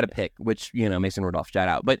and had a pick, which, Mason Rudolph, shout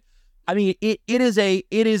out. But, I mean, it is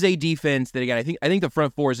a defense that, again, I think the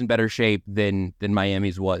front four is in better shape than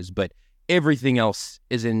Miami's was, but everything else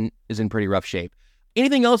is in pretty rough shape.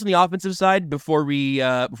 Anything else on the offensive side before we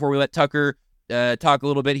let Tucker talk a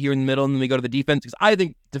little bit here in the middle, and then we go to the defense? Because I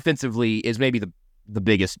think defensively is maybe the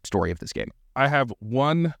biggest story of this game. I have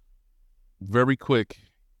one very quick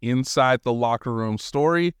inside the locker room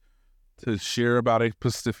story to share about a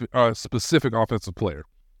specific offensive player.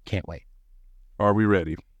 Can't wait. Are we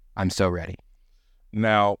ready? I'm so ready.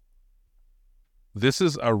 Now, this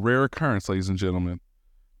is a rare occurrence, ladies and gentlemen,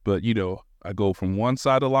 but, I go from one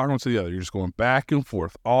side of the locker room to the other. You're just going back and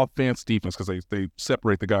forth, offense, defense, because they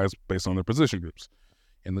separate the guys based on their position groups.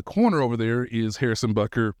 In the corner over there is Harrison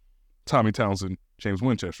Butker, Tommy Townsend, James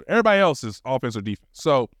Winchester. Everybody else is offense or defense.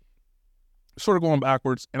 So, sort of going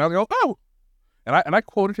backwards, and I go, oh! And I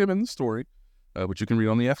quoted him in the story, which you can read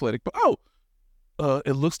on The Athletic, but,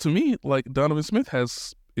 it looks to me like Donovan Smith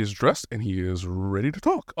is dressed and he is ready to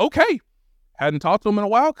talk. Okay. Hadn't talked to him in a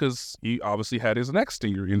while because he obviously had his neck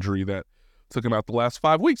stinger injury that took him out the last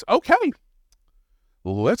 5 weeks. Okay.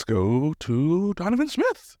 Let's go to Donovan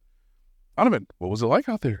Smith. Donovan, what was it like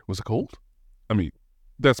out there? Was it cold? I mean,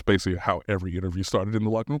 that's basically how every interview started in the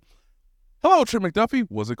locker room. Hello, Trent McDuffie.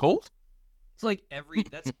 Was it cold? It's like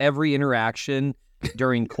every interaction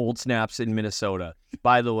during cold snaps in Minnesota.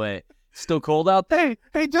 By the way, still cold out there?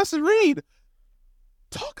 Hey, Justin Reed,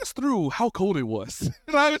 talk us through how cold it was.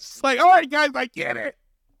 And I was just like, all right, guys, I get it.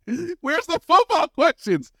 Where's the football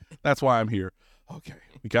questions? That's why I'm here. Okay,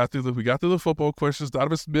 we got through the football questions.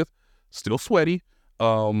 Donovan Smith still sweaty,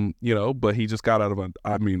 but he just got out of a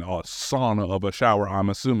sauna of a shower, I'm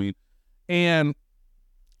assuming. And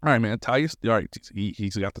all right, man, all right,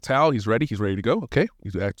 he's got the towel. He's ready to go. Okay,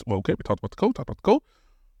 okay. We talked about the cold.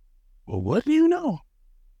 Well, what do you know?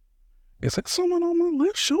 Is that someone on my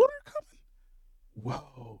left shoulder coming?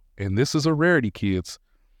 Whoa! And this is a rarity, kids.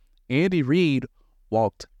 Andy Reid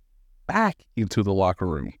walked back into the locker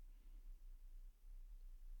room.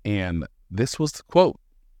 And this was the quote.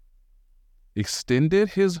 Extended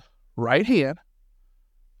his right hand,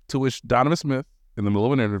 to which Donovan Smith, in the middle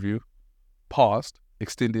of an interview, paused,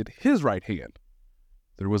 extended his right hand.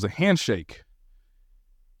 There was a handshake.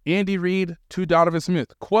 Andy Reid to Donovan Smith,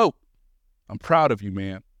 quote, I'm proud of you,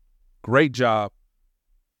 man. Great job.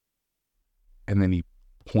 And then he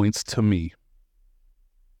points to me.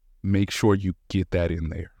 Make sure you get that in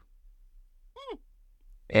there.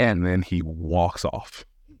 And then he walks off.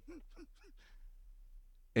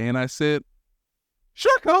 And I said,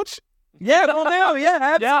 sure, coach. Yeah,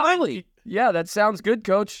 absolutely. Yeah, that sounds good,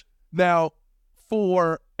 coach. Now,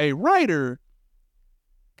 for a writer,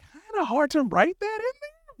 kind of hard to write that in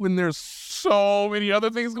there when there's so many other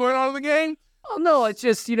things going on in the game. Oh, no, it's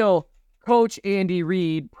just, Coach Andy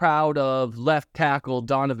Reid proud of left tackle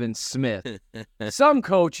Donovan Smith. Some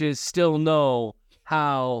coaches still know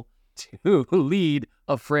how to lead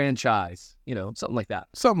a franchise, something like that.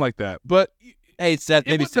 Something like that. But hey, Seth,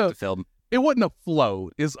 maybe stick to film. It wouldn't have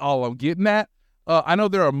flowed is all I'm getting at. I know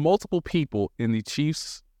there are multiple people in the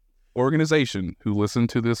Chiefs organization who listen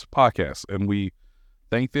to this podcast, and we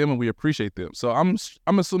thank them and we appreciate them. So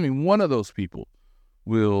I'm assuming one of those people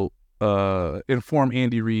will inform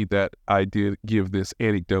Andy Reid that I did give this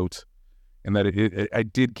anecdote and that I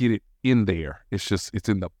did get it in there. It's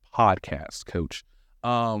in the podcast, coach.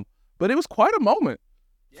 But it was quite a moment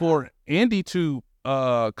for Andy to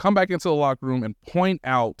come back into the locker room and point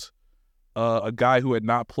out a guy who had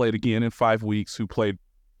not played again in 5 weeks, who played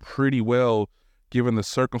pretty well given the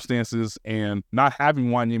circumstances and not having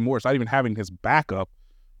Wanya Morris, not even having his backup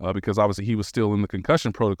because obviously he was still in the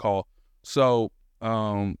concussion protocol. So,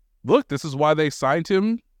 look, this is why they signed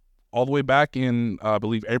him all the way back in, I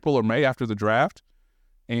believe, April or May after the draft.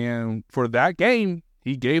 And for that game,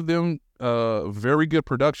 he gave them very good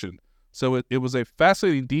production. So it was a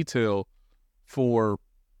fascinating detail for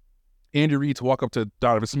Andy Reid to walk up to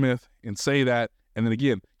Donovan Smith and say that, and then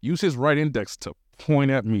again, use his right index to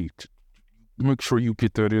point at me. Make sure you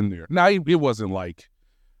get that in there. Now, it wasn't like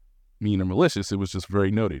mean or malicious. It was just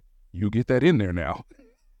very noted. You get that in there now.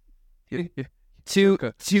 Two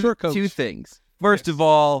things. First of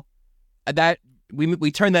all, that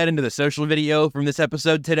we turned that into the social video from this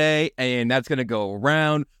episode today, and that's going to go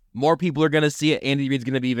around. More people are going to see it. Andy Reid's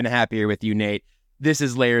going to be even happier with you, Nate. This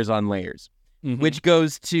is layers on layers, which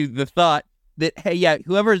goes to the thought that, hey, yeah,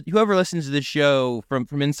 whoever listens to this show from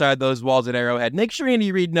inside those walls at Arrowhead, make sure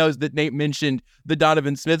Andy Reid knows that Nate mentioned the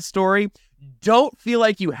Donovan Smith story. Don't feel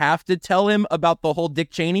like you have to tell him about the whole Dick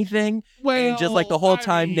Cheney thing. And just like the whole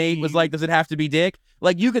time Nate was like, does it have to be Dick?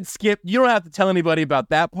 Like, you could skip. You don't have to tell anybody about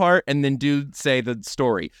that part and then say the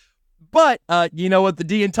story. But you know what the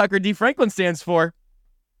D in Tucker D. Franklin stands for?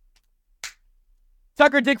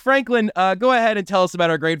 Tucker Dick Franklin, go ahead and tell us about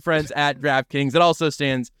our great friends at DraftKings. It also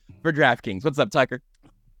stands for DraftKings. What's up, Tucker?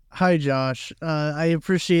 Hi, Josh. I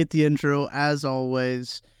appreciate the intro, as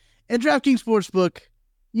always. And DraftKings Sportsbook,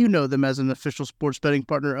 you know them as an official sports betting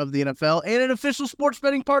partner of the NFL and an official sports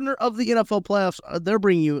betting partner of the NFL playoffs. They're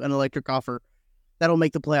bringing you an electric offer that'll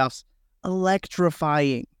make the playoffs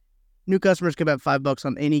electrifying. New customers can bet $5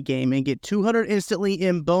 on any game and get $200 instantly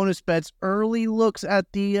in bonus bets. Early looks at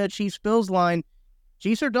the Chiefs-Bills line.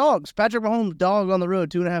 Chiefs are dogs. Patrick Mahomes, dog on the road,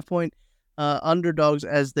 2.5-point underdogs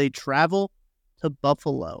as they travel to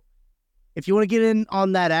Buffalo. If you want to get in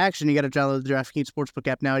on that action, you got to download the DraftKings Sportsbook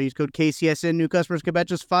app now. Use code KCSN. New customers can bet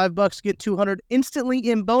just $5, get $200 instantly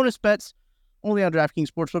in bonus bets. Only on DraftKings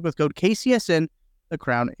Sportsbook with code KCSN. The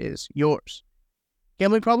crown is yours.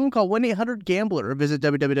 Gambling problem? Call 1-800-GAMBLER or visit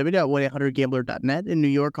www.1800gambler.net. In New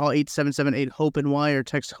York, call 877-8-HOPE-NY or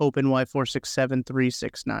text HOPE-NY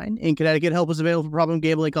 467-369. In Connecticut, help is available for problem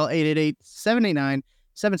gambling. Call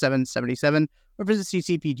 888-789-7777 or visit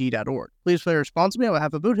ccpg.org. Please play responsibly on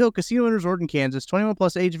behalf of Boot Hill Casino and Resort in Kansas. 21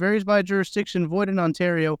 plus age varies by jurisdiction. Void in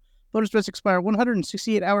Ontario. Bonus bets expire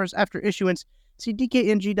 168 hours after issuance. See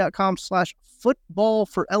dkng.com/football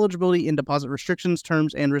for eligibility and deposit restrictions,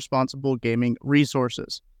 terms, and responsible gaming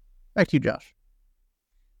resources. Back to you, Josh.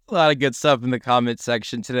 A lot of good stuff in the comments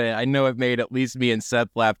section today. I know it made at least me and Seth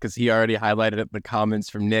laugh because he already highlighted it in the comments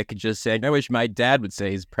from Nick just saying, I wish my dad would say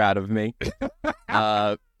he's proud of me.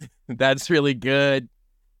 That's really good.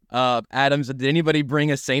 Adams, did anybody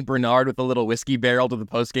bring a St. Bernard with a little whiskey barrel to the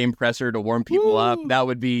post-game presser to warm people up? That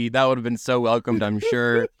would have been so welcomed, I'm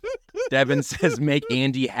sure. Devin says, make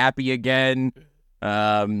Andy happy again.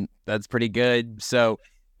 That's pretty good. So,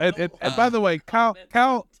 and by the way, Cal,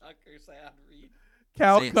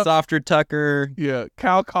 softer Tucker. Yeah,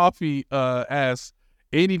 Cal Coffee asks,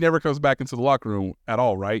 Andy never comes back into the locker room at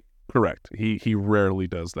all, right? Correct. He rarely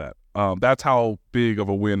does that. That's how big of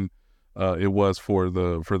a win it was for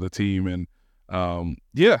the team. And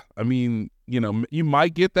yeah, I mean, you know, you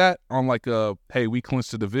might get that on like hey, we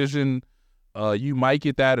clinched the division. You might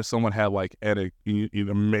get that if someone had like an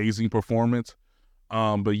amazing performance.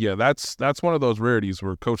 But yeah, that's one of those rarities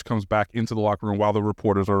where coach comes back into the locker room while the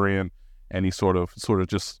reporters are in, and he sort of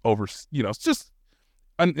just it's just,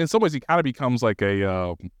 in some ways he kind of becomes like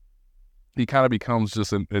a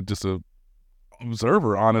just a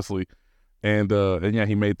observer, honestly. And yeah,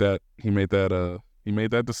 he made that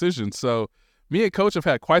decision. So me and coach have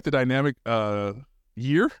had quite the dynamic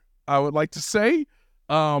year, I would like to say.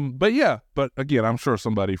 But again, I'm sure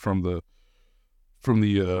somebody from the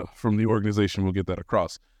organization will get that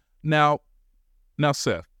across. Now,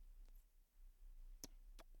 Seth,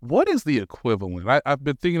 what is the equivalent? I've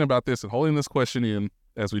been thinking about this and holding this question in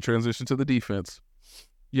as we transition to the defense.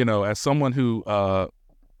 You know, as someone who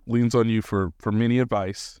leans on you for many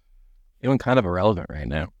advice. Feeling kind of irrelevant right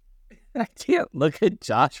now. I can't look at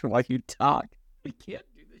Josh while you talk. We can't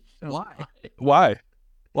do this show. Why?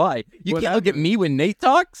 You can't look at me when Nate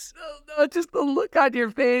talks? No, just the look on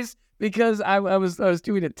your face, because I was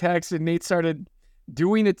doing a text and Nate started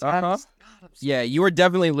doing a text. Uh-huh. Yeah, you were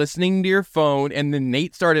definitely listening to your phone, and then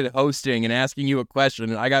Nate started hosting and asking you a question,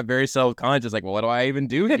 and I got very self-conscious, like, well, what do I even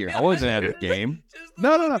do here? I wasn't at the game.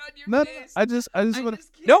 No. I just want to.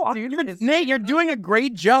 No, Nate, you're doing a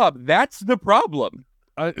great job. That's the problem.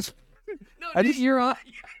 You're on.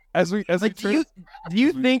 Do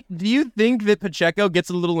you think that Pacheco gets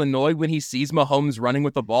a little annoyed when he sees Mahomes running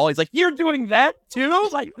with the ball? He's like, "You're doing that too?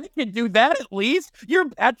 Like, I can do that at least. You're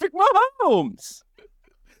Patrick Mahomes."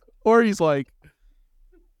 Or he's like,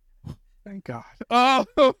 thank God. Oh,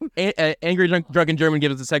 Angry Drunken German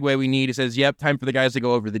gives us the segue we need. He says, "Yep, time for the guys to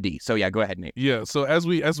go over the D." So yeah, go ahead, Nate. Yeah. So as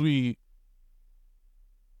we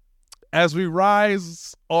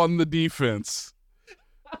rise on the defense,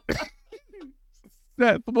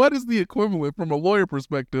 Seth, what is the equivalent from a lawyer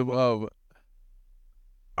perspective of?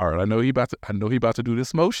 All right, I know he about to do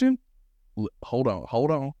this motion. Hold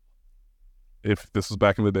on. If this was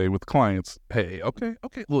back in the day with clients, hey, okay.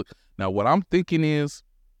 Look, now what I'm thinking is,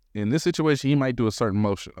 in this situation, he might do a certain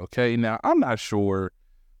motion. Okay, now I'm not sure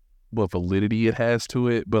what validity it has to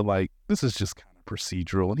it, but like this is just kind of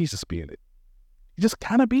procedural, and he's just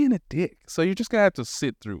kind of being a dick. So you're just gonna have to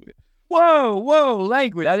sit through it. Whoa,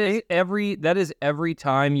 language. That is every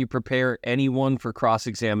time you prepare anyone for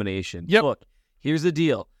cross-examination. Yep. Look, here's the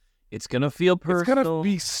deal. It's going to feel personal. It's gonna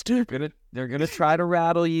be stupid. They're going to try to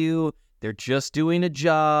rattle you. They're just doing a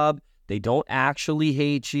job. They don't actually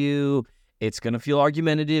hate you. It's going to feel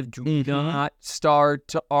argumentative. Do not start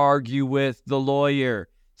to argue with the lawyer.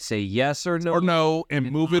 Say yes or no.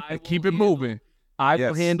 And move it and keep it moving. I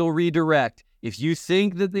will handle redirect. If you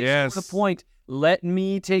think that this is the point, let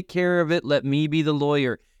me take care of it. Let me be the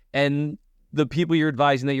lawyer. And the people you're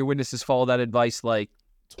advising, that your witnesses follow that advice like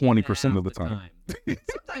 20% of the time.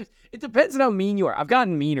 Sometimes it depends on how mean you are. I've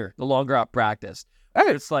gotten meaner the longer I've practiced.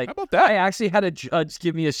 Hey, it's like, how about that? I actually had a judge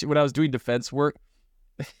give me when I was doing defense work.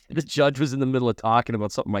 The judge was in the middle of talking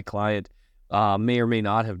about something my client may or may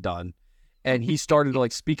not have done. And he started to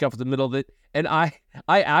like speak up in the middle of it. And I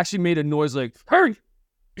actually made a noise like, hurry!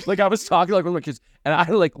 Like I was talking like one of my kids. And I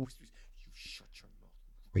like, you shut your mouth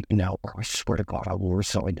right now, or I swear to God, I will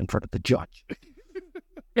resign in front of the judge.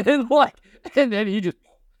 and then he just,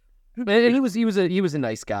 and he was a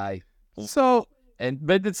nice guy. So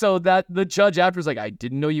that the judge after was like, I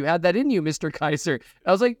didn't know you had that in you, Mr. Kaiser.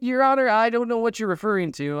 I was like, Your Honor, I don't know what you're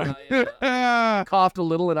referring to. And I coughed a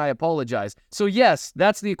little and I apologize. So yes,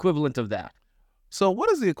 that's the equivalent of that. So what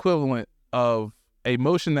is the equivalent of a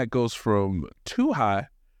motion that goes from too high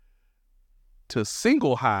to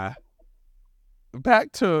single high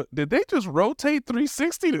back to, did they just rotate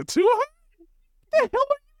 360 to too high? The hell are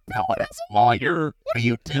you? No, that's a lawyer. What are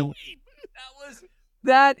you doing?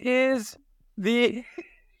 That is one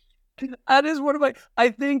of my, I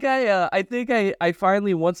think I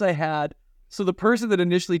finally, once I had, so the person that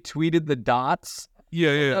initially tweeted the dots,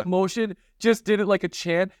 that motion, just did it like a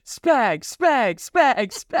chant, spag, spag,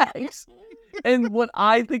 spag, spags. And what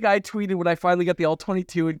I think I tweeted when I finally got the all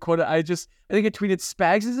 22 and quote, I think I tweeted,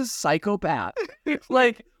 Spags is a psychopath.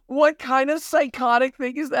 Like, what kind of psychotic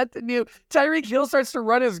thing is that to do? Tyreek Hill starts to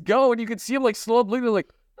run his go, and you can see him like slow bleeding. Like,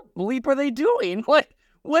 what bleep are they doing? What?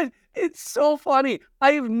 It's so funny.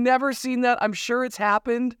 I have never seen that. I'm sure it's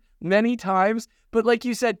happened many times, but like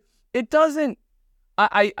you said, it doesn't.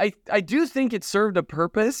 I do think it served a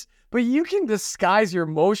purpose, but you can disguise your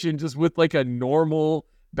emotion just with like a normal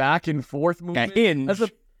back and forth movement. A hinge.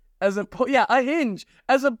 A hinge,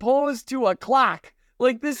 as opposed to a clock.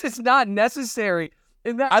 Like, this is not necessary.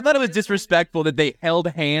 I thought it was disrespectful that they held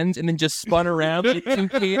hands and then just spun around like two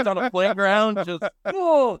kids on a playground. Just,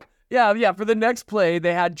 oh, yeah. For the next play,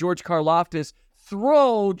 they had George Karlaftis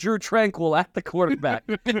throw Drew Tranquil at the quarterback.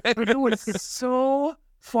 It was so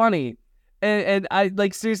funny. And I,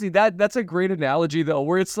 like, seriously, that's a great analogy, though,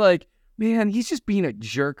 where it's like, man, he's just being a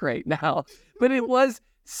jerk right now. But it was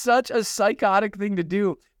such a psychotic thing to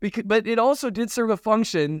do. But it also did serve a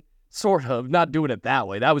function, sort of, not doing it that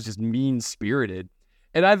way. That was just mean-spirited.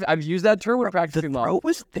 And I've used that term when practicing law. The throw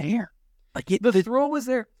was there. The throw was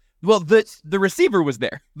there. Well, the receiver was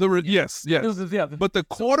there. Yes. Yeah. But the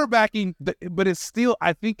quarterbacking, but it's still,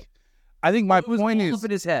 I think my point is, up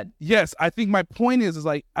in his head. Yes, I think my point is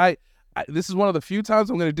like, this is one of the few times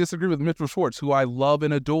I'm going to disagree with Mitchell Schwartz, who I love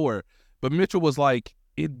and adore. But Mitchell was like,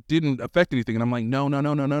 it didn't affect anything. And I'm like, no,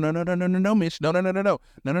 Mitch.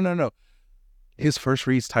 No. His first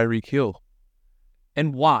read's Tyreek Hill.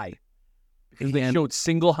 And why? Because they showed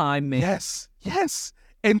single high man. Yes.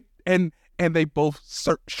 And they both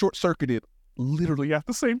short-circuited literally at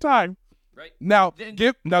the same time. Right.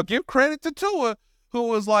 Give credit to Tua, who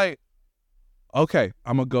was like, okay,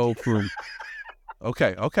 I'm going to go from...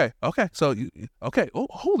 Okay. So, oh,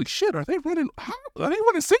 holy shit, are they running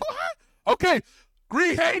single high? Okay,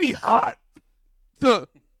 Green Haney hot.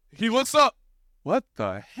 He looks up. What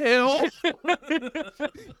the hell?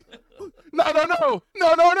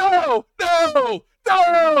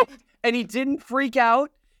 No. And he didn't freak out.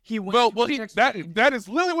 He went that is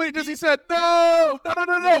literally what he did. He said, no.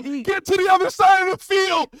 Get to the other side of the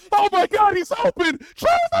field. Oh my God, he's open.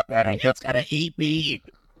 He's gonna eat me.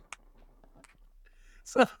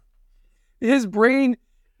 So his brain,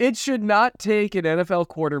 it should not take an NFL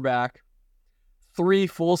quarterback 3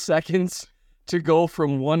 full seconds to go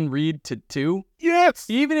from one read to two. Yes.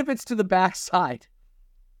 Even if it's to the backside.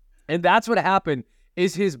 And that's what happened,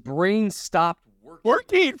 is his brain stopped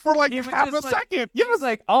working for like half a second. He was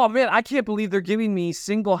like, oh man, I can't believe they're giving me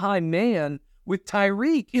single high man with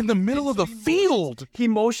Tyreek in the middle of the field. He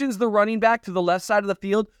motions the running back to the left side of the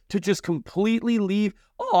field to just completely leave.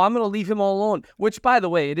 Oh, I'm going to leave him all alone. Which, by the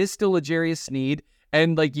way, it is still L'Jarius Sneed.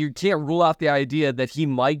 And like you can't rule out the idea that he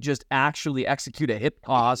might just actually execute a hip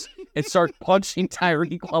toss and start punching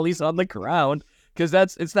Tyreek while he's on the ground. Because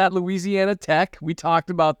it's that Louisiana Tech. We talked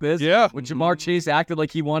about this. Yeah. When Jamar Chase acted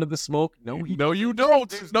like he wanted the smoke. No, you don't.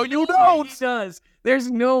 No, you don't. He does.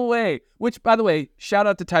 There's no way. Which, by the way, shout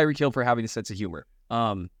out to Tyreek Hill for having a sense of humor.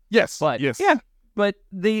 Yes. But yes. yeah. But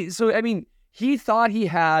he thought he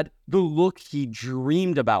had the look he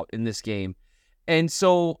dreamed about in this game. And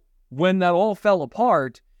so when that all fell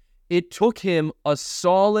apart, it took him a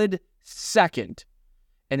solid second.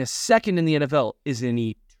 And a second in the NFL is an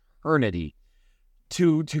eternity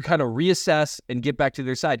to kind of reassess and get back to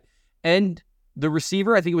their side. And the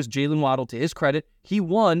receiver, I think it was Jalen Waddle, to his credit, he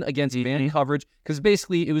won against man coverage because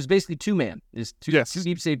it was basically two-man. It's two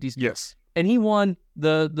deep safeties. Yes. And he won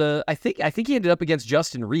I think he ended up against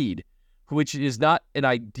Justin Reed, which is not an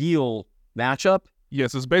ideal matchup.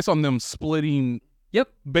 Yes, it's based on them splitting. Yep.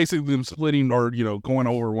 Basically them splitting or, going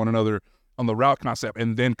over one another on the route concept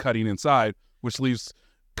and then cutting inside, which leaves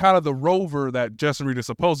kind of the rover that Justin Reed is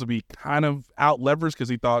supposed to be kind of out leveraged because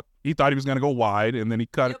he thought he was going to go wide and then he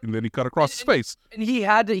cut across his face. And he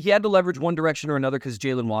had to leverage one direction or another because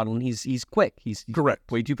Jalen Waddle, and he's quick. He's correct.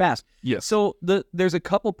 Way too fast. Yes. So there's a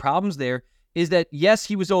couple problems there. Is that yes,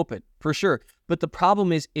 he was open for sure, but the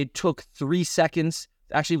problem is it took 3 seconds,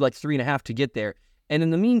 actually like 3.5 to get there. And in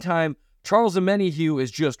the meantime, Charles Omenihu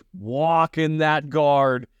is just walking that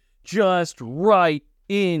guard just right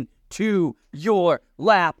into your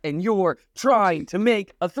lap, and you're trying to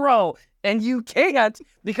make a throw, and you can't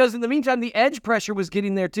because in the meantime, the edge pressure was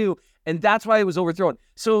getting there too, and that's why it was overthrown.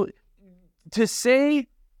 So to say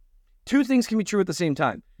two things can be true at the same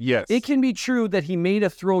time. Yes. It can be true that he made a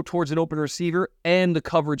throw towards an open receiver and the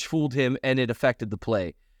coverage fooled him and it affected the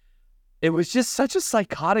play. It was just such a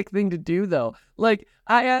psychotic thing to do, though. Like,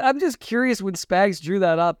 I'm just curious when Spags drew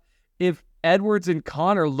that up, if Edwards and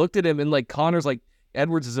Connor looked at him and, like, Connor's like,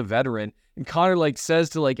 Edwards is a veteran, and Connor, like, says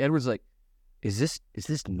to, like, Edwards, like, is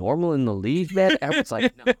this normal in the league, man? Edwards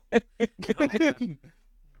like, no.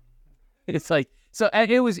 It's like, so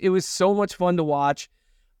it was so much fun to watch.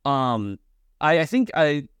 I think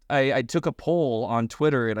I took a poll on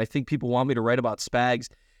Twitter, and I think people want me to write about Spags,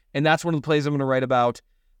 and that's one of the plays I'm going to write about.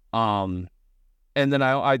 And then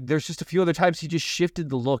I there's just a few other times he just shifted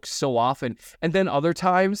the look so often. And then other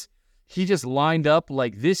times he just lined up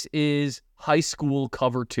like this is high school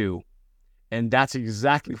cover 2. And that's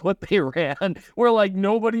exactly what they ran. Where like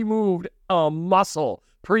nobody moved a muscle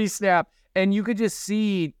pre-snap. And you could just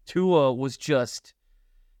see Tua was just...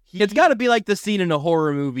 It's got to be like the scene in a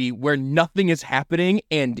horror movie where nothing is happening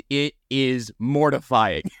and it is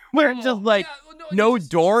mortifying. Where it's just like, no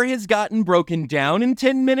door has gotten broken down in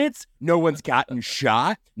 10 minutes. No one's gotten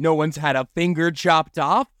shot. No one's had a finger chopped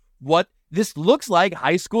off. What? This looks like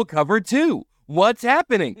high school cover 2. What's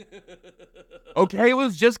happening? Okay, it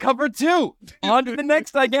was just cover 2. On to the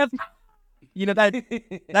next, I guess.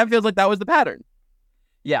 That feels like that was the pattern.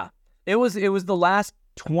 Yeah, it was the last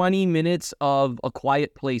 20 minutes of A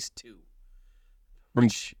Quiet Place 2. From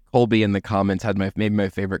Colby in the comments had maybe my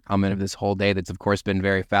favorite comment of this whole day that's of course been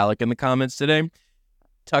very phallic in the comments today.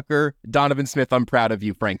 Tucker, Donovan Smith, I'm proud of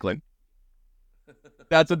you, Franklin.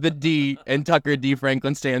 That's what the D in Tucker D.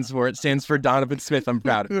 Franklin stands for. It stands for Donovan Smith, I'm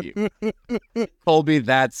proud of you. Colby,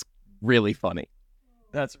 that's really funny.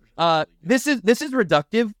 That's this is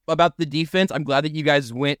reductive about the defense. I'm glad that you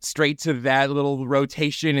guys went straight to that little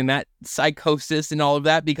rotation and that psychosis and all of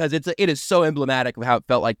that because it is so emblematic of how it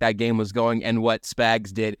felt like that game was going and what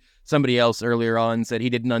Spags did. Somebody else earlier on said he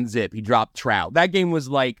didn't unzip. He dropped trout. That game was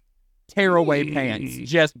like tear away pants.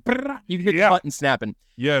 Just you could get button snapping.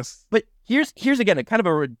 Yes. But here's again a kind of a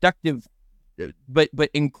reductive but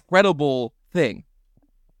incredible thing.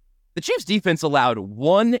 The Chiefs defense allowed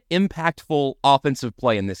one impactful offensive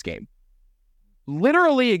play in this game.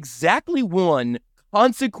 Literally exactly one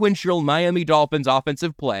consequential Miami Dolphins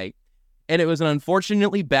offensive play, and it was an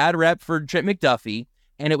unfortunately bad rep for Trent McDuffie,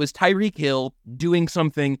 and it was Tyreek Hill doing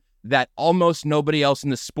something that almost nobody else in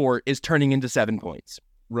the sport is turning into 7 points.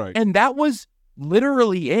 Right. And that was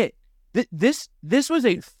literally it. This was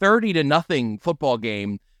a 30-0 football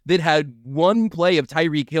game that had one play of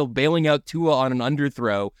Tyreek Hill bailing out Tua on an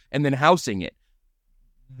underthrow and then housing it.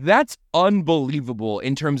 That's unbelievable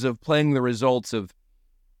in terms of playing the results of,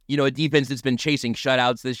 a defense that's been chasing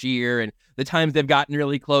shutouts this year and the times they've gotten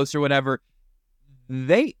really close or whatever.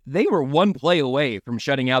 They were one play away from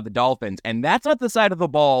shutting out the Dolphins, and that's not the side of the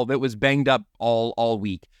ball that was banged up all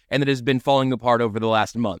week and that has been falling apart over the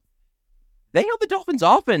last month. They held the Dolphins'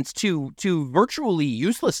 offense to virtually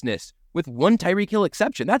uselessness with one Tyreek Hill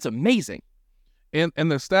exception. That's amazing. And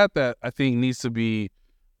the stat that I think needs to be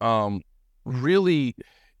really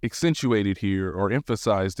accentuated here or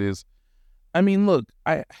emphasized is, I mean, look,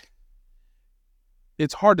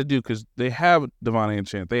 it's hard to do because they have Devon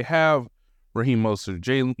Achane, they have Raheem Mostert,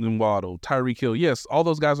 Jalen Waddle, Tyreek Hill. Yes, all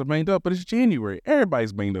those guys are banged up, but it's January.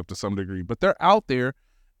 Everybody's banged up to some degree, but they're out there,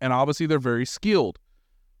 and obviously they're very skilled.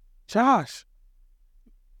 Josh,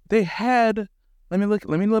 they had. Let me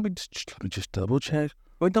just double check.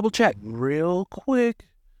 Go double check real quick.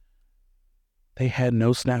 They had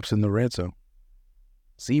no snaps in the red zone.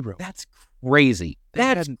 0. That's crazy.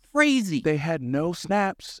 That's crazy. They had no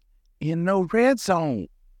snaps in the red zone. It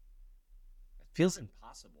feels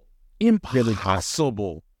impossible.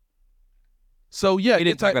 Impossible. So, yeah. We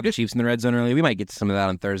didn't talk about the Chiefs in the red zone earlier. We might get to some of that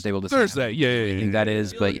on Thursday. We'll just Thursday, yeah. I think that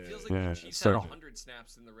is, but... It feels like the Chiefs had 100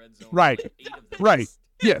 snaps in the red zone. Right, Like 8 of them. right.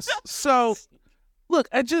 Yes. So, look,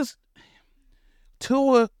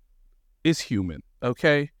 Tua is human,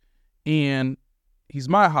 okay? And he's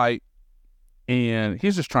my height, and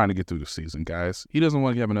he's just trying to get through the season, guys. He doesn't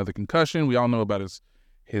want to have another concussion. We all know about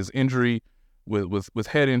his injury with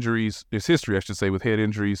head injuries, his history, I should say, with head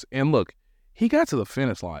injuries. And look, he got to the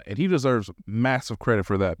finish line, and he deserves massive credit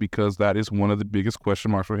for that because that is one of the biggest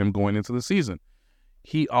question marks for him going into the season.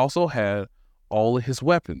 He also had all of his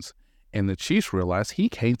weapons, and the Chiefs realized he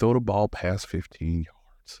can't throw the ball past 15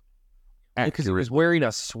 yards. Because he was wearing a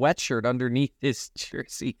sweatshirt underneath his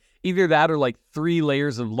jersey. Either that or like 3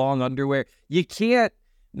 layers of long underwear. You can't,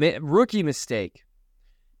 rookie mistake.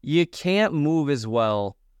 You can't move as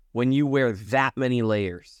well when you wear that many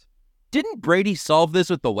layers. Didn't Brady solve this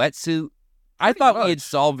with the wetsuit? I thought we had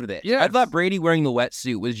solved this. Yes. I thought Brady wearing the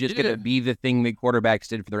wetsuit was just going to be the thing the quarterbacks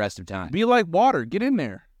did for the rest of time. Be like water. Get in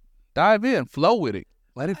there. Dive in. Flow with it.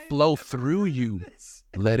 Let it flow through you.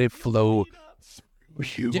 Let it flow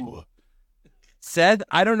through you. Seth,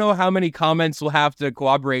 I don't know how many comments will have to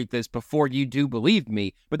corroborate this before you do believe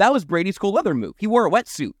me, but that was Brady's cool weather move. He wore a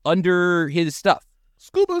wetsuit under his stuff.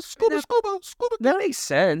 Scuba. That makes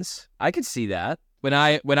sense. I could see that. When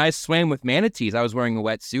I swam with manatees, I was wearing a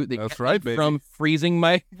wetsuit that That's kept right, me baby. from freezing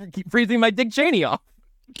my Dick Cheney off.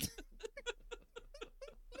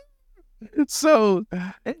 So,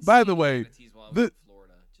 by the way,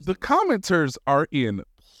 the commenters are in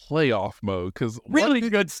playoff mode because Really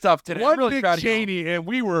good stuff today. One I'm really Dick proud of you. Cheney and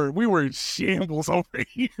we were in shambles over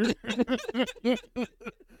here.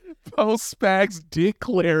 Post Spags Dick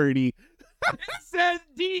Clarity. It says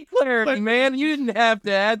declared, man. You didn't have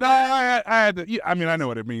to add No, that. I had to. I mean, I know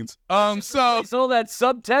what it means. So All that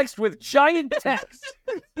subtext with giant text.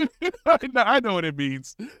 I know what it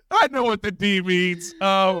means. I know what the D means.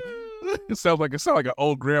 It sounds like an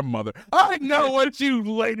old grandmother. I know what you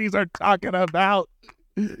ladies are talking about.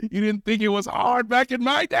 You didn't think it was hard back in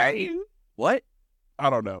my day? What? I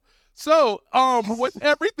don't know. So, with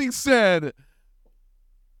everything said,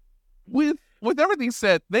 they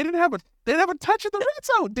didn't have a touch in the red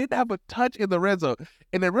zone. Didn't have a touch in the red zone,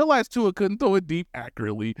 and they realized Tua couldn't throw it deep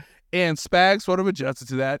accurately. And Spags sort of adjusted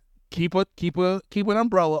to that. Keep an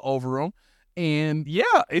umbrella over him, and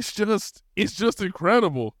yeah, it's just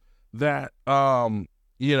incredible that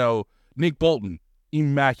Nick Bolton,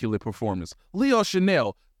 immaculate performance. Leo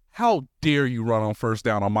Chanel, how dare you run on first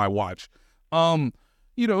down on my watch?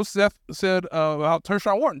 Seth said about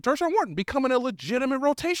Tershawn Wharton. Tershawn Wharton becoming a legitimate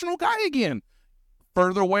rotational guy again,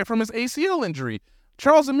 further away from his ACL injury.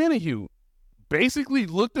 Charles Omenihu basically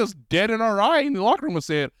looked us dead in our eye in the locker room and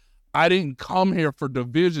said, I didn't come here for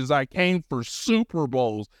divisions. I came for Super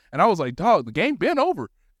Bowls. And I was like, dog, the game been over.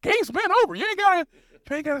 Game's been over. You ain't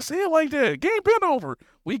gotta say it like that. Game been over.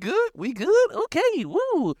 We good? Okay.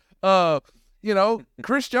 Woo.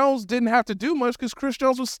 Chris Jones didn't have to do much because Chris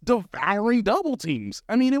Jones was devouring double teams.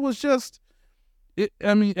 I mean, it was just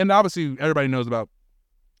and obviously everybody knows about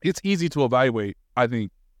it's easy to evaluate, I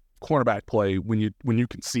think, cornerback play when you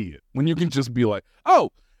can see it. When you can just be like,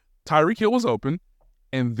 oh, Tyreek Hill was open,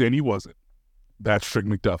 and then he wasn't. That's Trick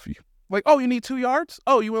McDuffie. Like, oh, you need 2 yards?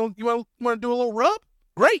 Oh, you want to do a little rub?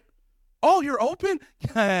 Great. Oh, you're open?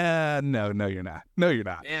 No, you're not. No, you're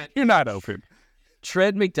not. Man. You're not open.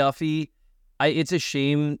 Trent McDuffie, it's a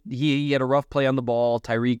shame. He had a rough play on the ball.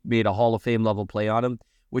 Tyreek made a Hall of Fame level play on him,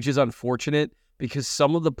 which is unfortunate because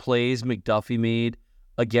some of the plays McDuffie made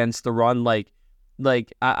against the run, like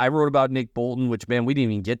I wrote about Nick Bolton, which, man, we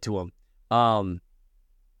didn't even get to him. Some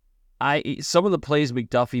of the plays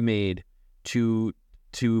McDuffie made to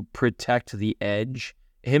protect the edge,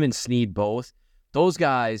 him and Snead both, those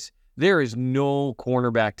guys, there is no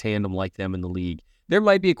cornerback tandem like them in the league. There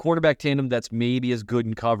might be a cornerback tandem that's maybe as good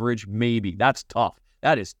in coverage, maybe. That's tough.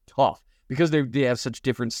 That is tough because they have such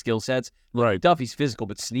different skill sets. Right. McDuffie's physical,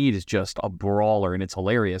 but Snead is just a brawler, and it's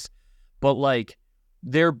hilarious. But,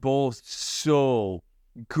 they're both so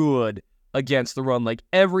good against the run. Like,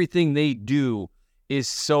 everything they do is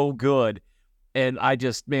so good. And Trent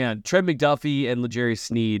McDuffie and L'Jarius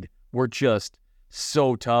Sneed were just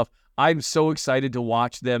so tough. I'm so excited to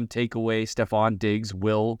watch them take away Stephon Diggs'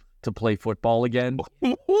 will to play football again.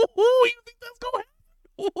 You think that's going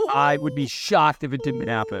to happen? I would be shocked if it didn't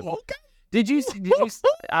happen. Okay. Did you?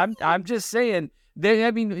 I'm just saying.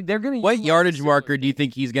 They're going to. What yardage marker do you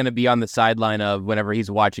think he's going to be on the sideline of whenever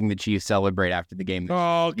he's watching the Chiefs celebrate after the game?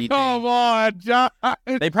 Oh, come on, John.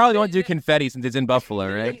 They probably don't do confetti since it's in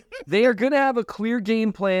Buffalo, right? They are going to have a clear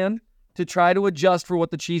game plan to try to adjust for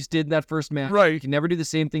what the Chiefs did in that first match. Right. You can never do the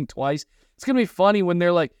same thing twice. It's going to be funny when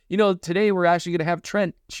they're like, today we're actually going to have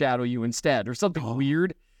Trent shadow you instead or something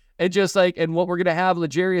weird. And and what we're going to have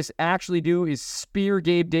L'Jarius actually do is spear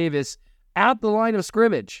Gabe Davis at the line of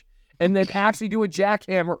scrimmage and then actually do a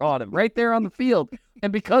jackhammer on him right there on the field.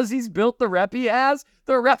 And because he's built the rep he has,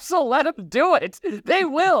 the refs will let him do it. They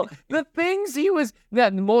will. The things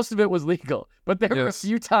most of it was legal, but there were a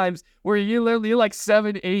few times where you're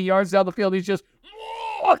 7-8 yards down the field, he's just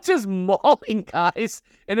mauling guys.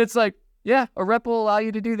 And it's like, yeah, a rep will allow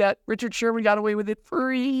you to do that. Richard Sherman got away with it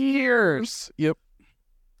for years. Yep.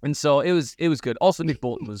 And so it was good. Also, Nick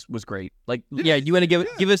Bolton was great. Like, yeah, you want to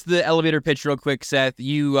give us the elevator pitch real quick, Seth?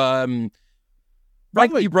 You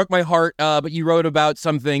you broke my heart, but you wrote about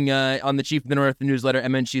something on the Chief of the North newsletter,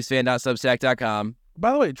 mnchiefsfan.substack.com.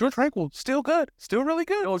 By the way, George Frankel, still good. Still really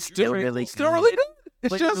good. Oh, still really good. It's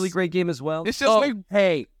played just a really great game as well. It's just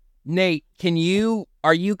hey, Nate,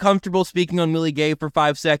 are you comfortable speaking on Willie Gay for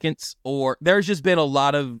 5 seconds? Or there's just been a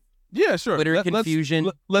lot of sure. Twitter confusion.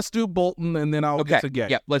 Let's do Bolton, and then I'll get to Gay.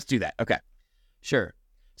 Yeah, let's do that. Okay. Sure.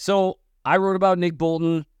 So I wrote about Nick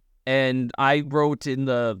Bolton, and I wrote in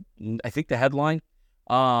the headline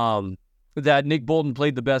that Nick Bolton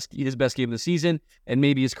played his best game of the season and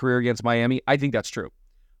maybe his career against Miami. I think that's true.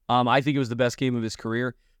 I think it was the best game of his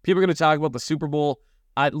career. People are going to talk about the Super Bowl.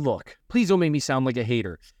 Look, please don't make me sound like a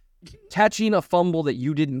hater. Catching a fumble that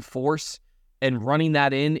you didn't force and running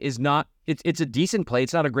that in is not, it's a decent play.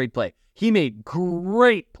 It's not a great play. He made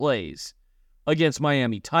great plays against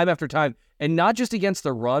Miami time after time, and not just against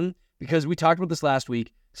the run, because we talked about this last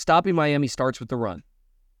week. Stopping Miami starts with the run.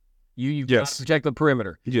 You've got to protect the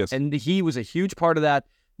perimeter. Yes. And he was a huge part of that.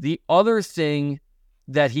 The other thing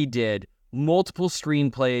that he did, multiple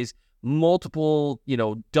screen plays, multiple,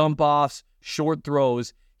 dump offs, short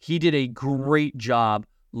throws. He did a great job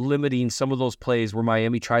limiting some of those plays where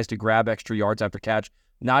Miami tries to grab extra yards after catch,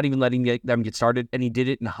 not even letting them get started. And he did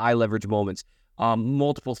it in high leverage moments.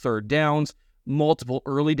 Multiple third downs, multiple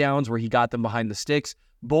early downs where he got them behind the sticks.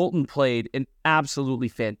 Bolton played an absolutely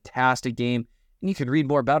fantastic game. And you can read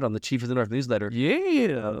more about it on the Chief of the North newsletter.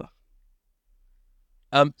 Yeah.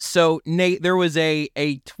 So, Nate, there was a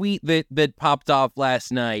tweet that popped off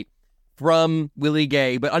last night from Willie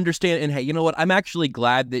Gay, but understand, and hey, you know what? I'm actually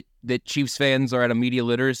glad that Chiefs fans are at a media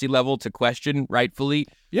literacy level to question, rightfully,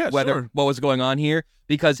 what was going on here,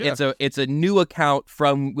 because it's a new account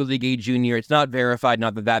from Willie Gay Jr. It's not verified,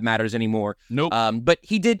 not that matters anymore. Nope. But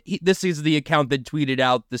this is the account that tweeted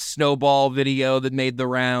out the snowball video that made the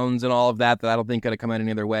rounds and all of that I don't think could have come out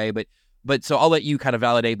any other way, But so I'll let you kind of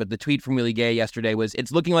validate, but the tweet from Willie Gay yesterday was,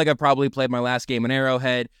 it's looking like I probably played my last game in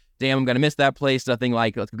Arrowhead. Damn, I'm going to miss that place. Nothing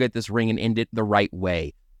like, let's go get this ring and end it the right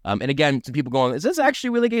way. And again, some people going, is this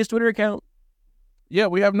actually Willie Gay's Twitter account? Yeah,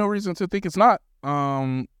 we have no reason to think it's not.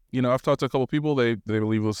 I've talked to a couple people. They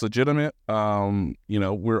believe it was legitimate.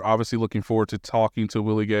 We're obviously looking forward to talking to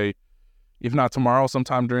Willie Gay, if not tomorrow,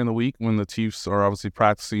 sometime during the week when the Chiefs are obviously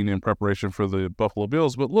practicing in preparation for the Buffalo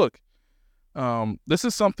Bills. But look, this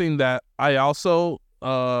is something that I also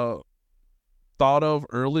thought of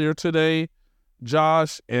earlier today,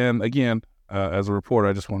 Josh. And again, as a reporter,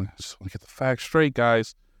 I just want to get the facts straight,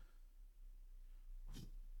 guys.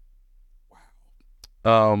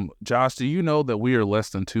 Wow. Josh, do you know that we are less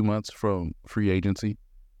than 2 months from free agency?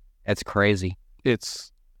 That's crazy.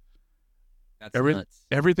 That's nuts.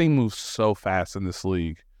 Everything moves so fast in this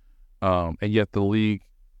league, and yet the league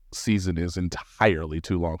season is entirely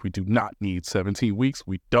too long. We do not need 17 weeks.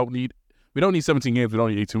 We don't need 17 games. We don't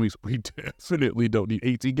need 18 weeks. We definitely don't need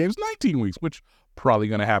 18 games, 19 weeks, which probably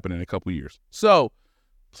going to happen in a couple years. So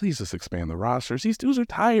please just expand the rosters. These dudes are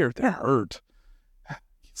tired. They're hurt.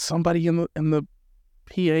 Somebody in the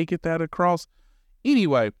PA get that across.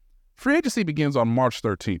 Anyway, free agency begins on March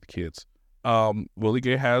 13th, kids. Willie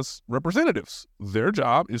Gay has representatives. Their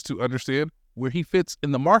job is to understand where he fits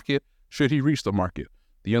in the market should he reach the market.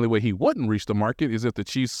 The only way he wouldn't reach the market is if the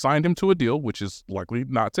Chiefs signed him to a deal, which is likely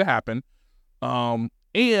not to happen, or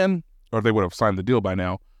they would have signed the deal by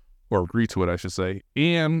now, or agree to it, I should say.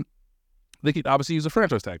 And they could obviously use a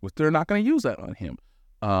franchise tag, but they're not going to use that on him.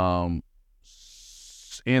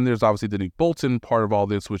 And there's obviously the Nick Bolton part of all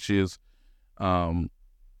this, which is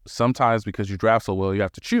sometimes because you draft so well, you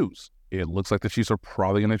have to choose. It looks like the Chiefs are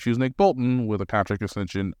probably going to choose Nick Bolton with a contract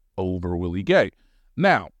extension over Willie Gay.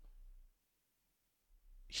 Now,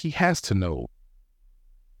 he has to know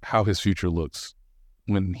how his future looks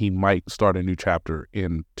when he might start a new chapter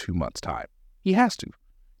in 2 months' time. He has to.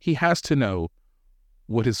 He has to know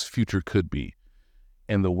what his future could be.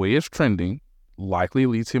 And the way it's trending likely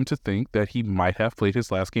leads him to think that he might have played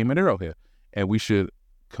his last game at Arrowhead. And we should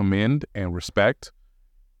commend and respect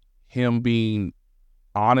him being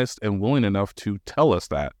honest and willing enough to tell us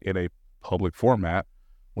that in a public format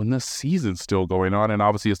when the season's still going on. And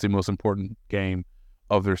obviously it's the most important game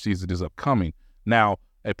of their season is upcoming. Now,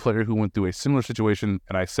 a player who went through a similar situation,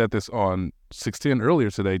 and I said this on 610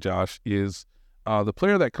 earlier today, Josh, is the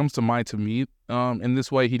player that comes to mind to me in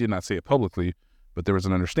this way. He did not say it publicly, but there was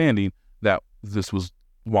an understanding that this was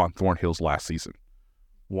Juan Thornhill's last season.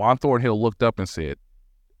 Juan Thornhill looked up and said,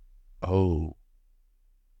 oh,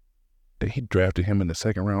 they drafted him in the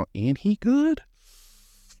second round and he good?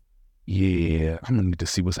 Yeah, I'm going to need to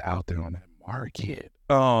see what's out there on that market.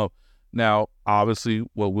 Now, obviously,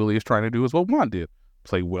 what Willie is trying to do is what Juan did.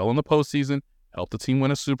 Play well in the postseason, help the team win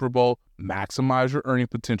a Super Bowl, maximize your earning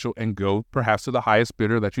potential, and go perhaps to the highest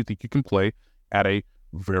bidder that you think you can play at a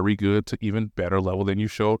very good to even better level than you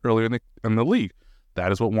showed earlier in the league.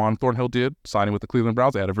 That is what Juan Thornhill did, signing with the Cleveland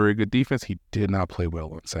Browns. They had a very good defense. He did not play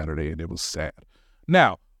well on Saturday, and it was sad.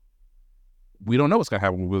 Now, we don't know what's going to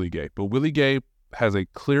happen with Willie Gay, but Willie Gay has a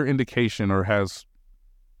clear indication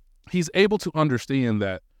he's able to understand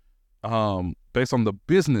that based on the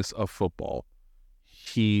business of football,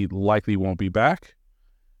 he likely won't be back.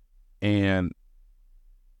 And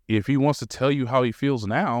if he wants to tell you how he feels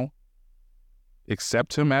now,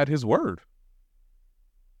 accept him at his word.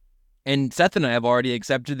 And Seth and I have already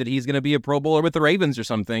accepted that he's going to be a Pro Bowler with the Ravens or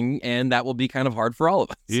something, and that will be kind of hard for all of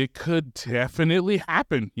us. It could definitely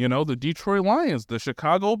happen. You know, the Detroit Lions, the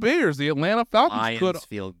Chicago Bears, the Atlanta Falcons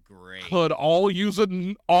could all use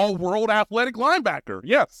an all-world athletic linebacker.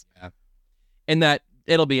 Yes. Yeah. And that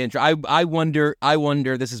it'll be interesting. I wonder,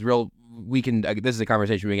 this is real, this is a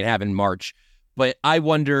conversation we can have in March, but I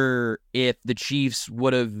wonder if the Chiefs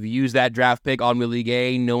would have used that draft pick on Willie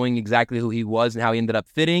Gay, knowing exactly who he was and how he ended up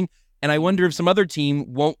fitting. And I wonder if some other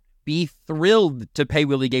team won't be thrilled to pay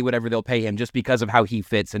Willie Gay whatever they'll pay him just because of how he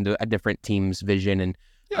fits into a different team's vision. And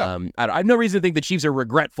I have no reason to think the Chiefs are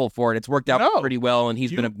regretful for it. It's worked out pretty well, and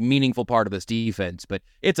he's been a meaningful part of this defense. But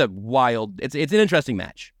it's an interesting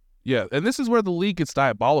match. Yeah, and this is where the league gets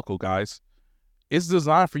diabolical, guys. It's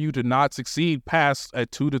designed for you to not succeed past a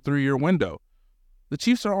 2 to 3 year window. The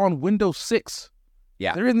Chiefs are on window 6.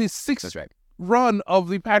 Yeah. They're in the sixth run of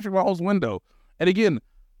the Patrick Mahomes window. And again,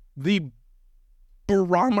 the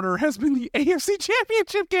barometer has been the AFC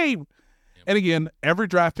Championship game. Yep. And again, every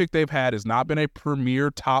draft pick they've had has not been a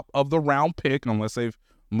premier top of the round pick unless they've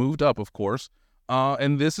moved up, of course.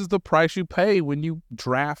 And this is the price you pay when you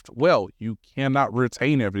draft well. You cannot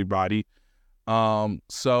retain everybody.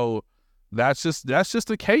 So that's just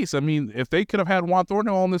the case. I mean, if they could have had Juan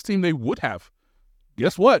Thornhill on this team, they would have.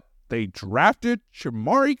 Guess what? They drafted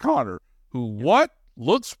Shamari Connor, who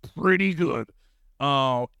looks pretty good.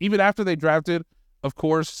 Even after they drafted, of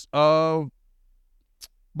course, Brian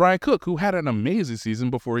Cook, who had an amazing season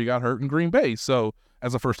before he got hurt in Green Bay. So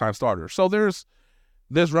as a first-time starter. So there's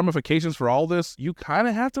ramifications for all this. You kind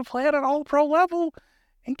of have to play at an all-pro level.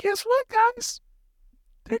 And guess what, guys?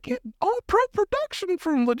 They're getting all-pro production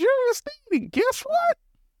from Legarius Sneed. And guess what?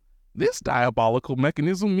 This diabolical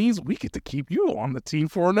mechanism means we get to keep you on the team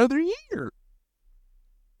for another year.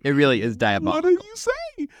 It really is diabolical. What do you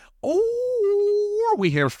say? Or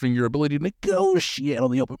we hamstring your ability to negotiate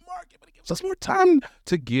on the open market, but it gives us more time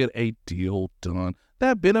to get a deal done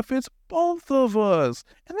that benefits both of us.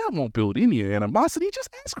 And that won't build any animosity. Just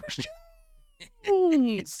ask Christian.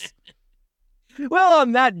 Well,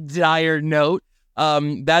 on that dire note,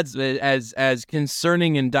 that's as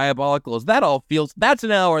concerning and diabolical as that all feels. That's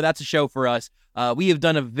an hour. That's a show for us. We have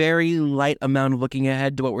done a very light amount of looking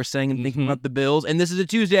ahead to what we're saying and thinking about the Bills. And this is a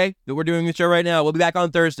Tuesday that we're doing the show right now. We'll be back on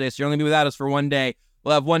Thursday, so you're only going to be without us for one day.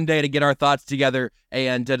 We'll have one day to get our thoughts together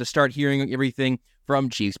and to start hearing everything from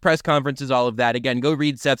Chiefs press conferences, all of that. Again, go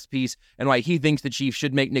read Seth's piece and why he thinks the Chiefs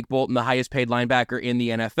should make Nick Bolton the highest paid linebacker in the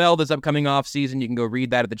NFL this upcoming offseason. You can go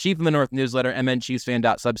read that at the Chief of the North newsletter,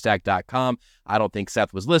 mnchiefsfan.substack.com. I don't think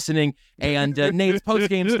Seth was listening. And Nate's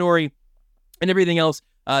post-game story and everything else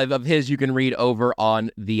of his you can read over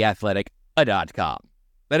on theathletic.com.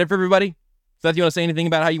 That it for everybody? Seth, you want to say anything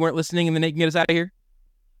about how you weren't listening and then Nate can get us out of here?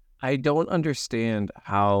 I don't understand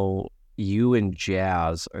how you and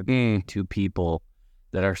Jazz are the two people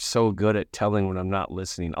that are so good at telling when I'm not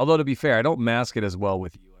listening. Although, to be fair, I don't mask it as well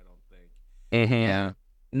with you, I don't think. Mm-hmm. Yeah.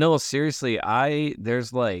 No, seriously,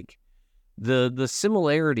 there's like the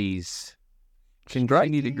similarities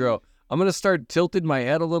continue to grow. I'm going to start tilting my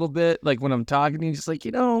head a little bit, like when I'm talking, he's just like,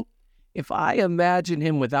 if I imagine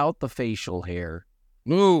him without the facial hair.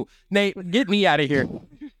 Ooh, Nate, get me out of here.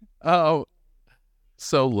 Oh,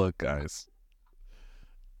 so look, guys.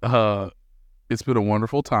 It's been a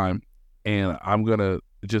wonderful time, and I'm gonna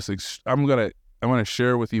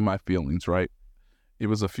share with you my feelings. Right, it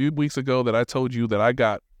was a few weeks ago that I told you that I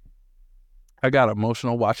got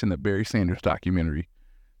emotional watching the Barry Sanders documentary,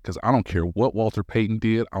 because I don't care what Walter Payton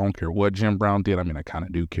did, I don't care what Jim Brown did. I mean, I kind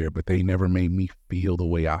of do care, but they never made me feel the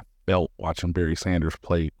way I felt watching Barry Sanders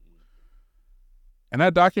play. And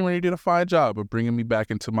that documentary did a fine job of bringing me back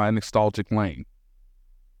into my nostalgic lane.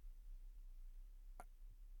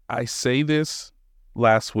 I say this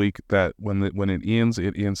last week that when it ends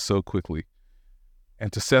so quickly.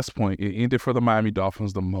 And to Seth's point, it ended for the Miami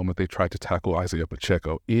Dolphins the moment they tried to tackle Isaiah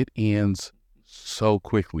Pacheco. It ends so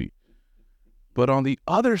quickly. But on the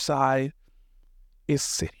other side is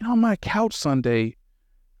sitting on my couch Sunday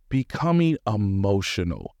becoming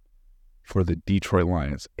emotional for the Detroit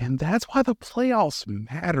Lions. And that's why the playoffs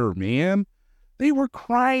matter, man. They were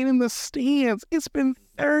crying in the stands. It's been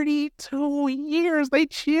 32 years. They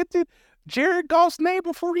chanted Jared Goff's name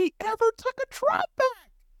before he ever took a drop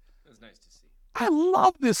back. It was nice to see. I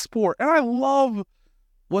love this sport, and I love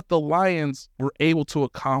what the Lions were able to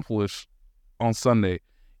accomplish on Sunday.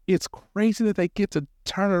 It's crazy that they get to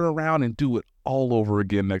turn it around and do it all over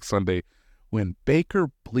again next Sunday when Baker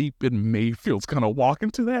bleeping Mayfield's going to walk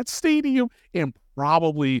into that stadium and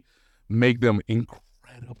probably make them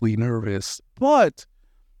incredibly nervous. But,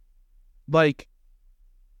 like,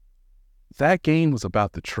 that game was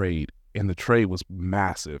about the trade, and the trade was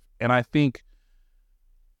massive. And I think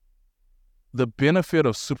the benefit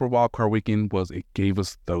of Super Wildcard Weekend was it gave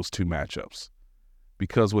us those two matchups.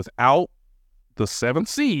 Because without the 7th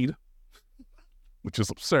seed, which is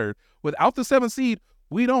absurd, without the 7th seed,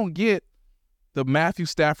 we don't get the Matthew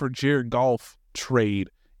Stafford, Jared Goff trade,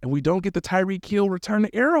 and we don't get the Tyreek Hill return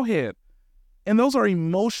to Arrowhead. And those are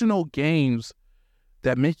emotional games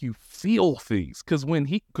that make you feel things. Because when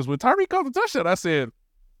Tyreek caught the touchdown, I said,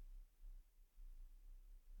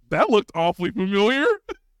 that looked awfully familiar.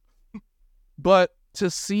 But to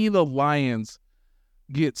see the Lions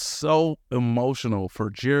get so emotional for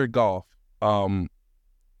Jared Goff,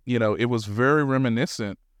 it was very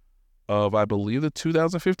reminiscent of, I believe, the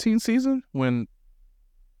 2015 season when,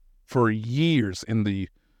 for years in the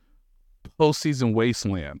postseason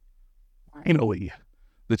wasteland, finally,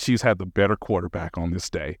 the Chiefs had the better quarterback on this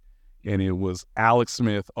day, and it was Alex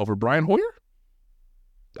Smith over Brian Hoyer,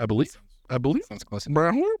 I believe. Sounds close.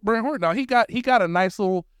 Brian Hoyer. Now he got a nice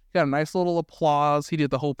little applause. He did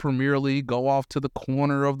the whole Premier League go off to the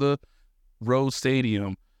corner of the Rose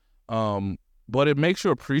Stadium. But it makes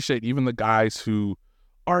you appreciate even the guys who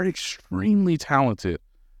are extremely talented.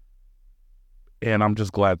 And I'm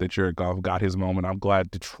just glad that Jared Goff got his moment. I'm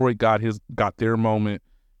glad Detroit got their moment.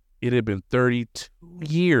 It had been 32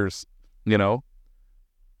 years,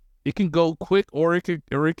 It can go quick or it could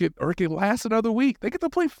last another week. They get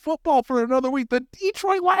to play football for another week. The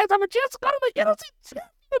Detroit Lions have a chance to go to the NFC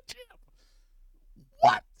Championship.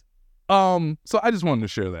 What? So I just wanted to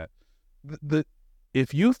share that.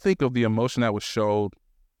 If you think of the emotion that was showed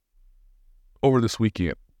over this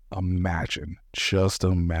weekend, just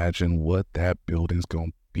imagine what that building's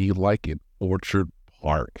going to be like in Orchard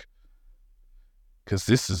Park. Because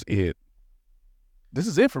this is it. This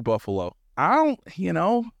is it for Buffalo. I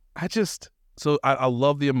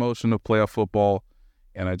love the emotion of playoff football,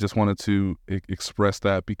 and I just wanted to express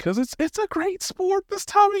that because it's a great sport this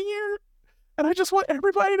time of year, and I just want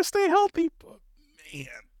everybody to stay healthy. But man,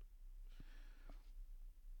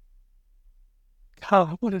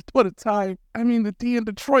 God, what a time! I mean, the D in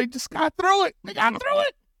Detroit just got through it. They got through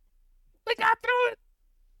it.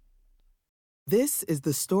 This is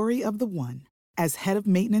the story of the one. As head of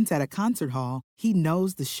maintenance at a concert hall, he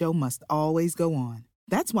knows the show must always go on.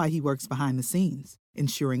 That's why he works behind the scenes,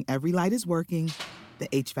 ensuring every light is working, the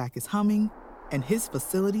HVAC is humming, and his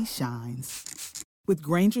facility shines. With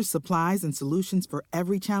Grainger's supplies and solutions for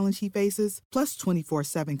every challenge he faces, plus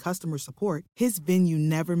 24/7 customer support, his venue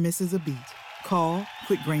never misses a beat. Call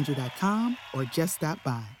quickgrainger.com or just stop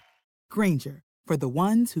by. Grainger, for the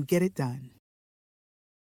ones who get it done.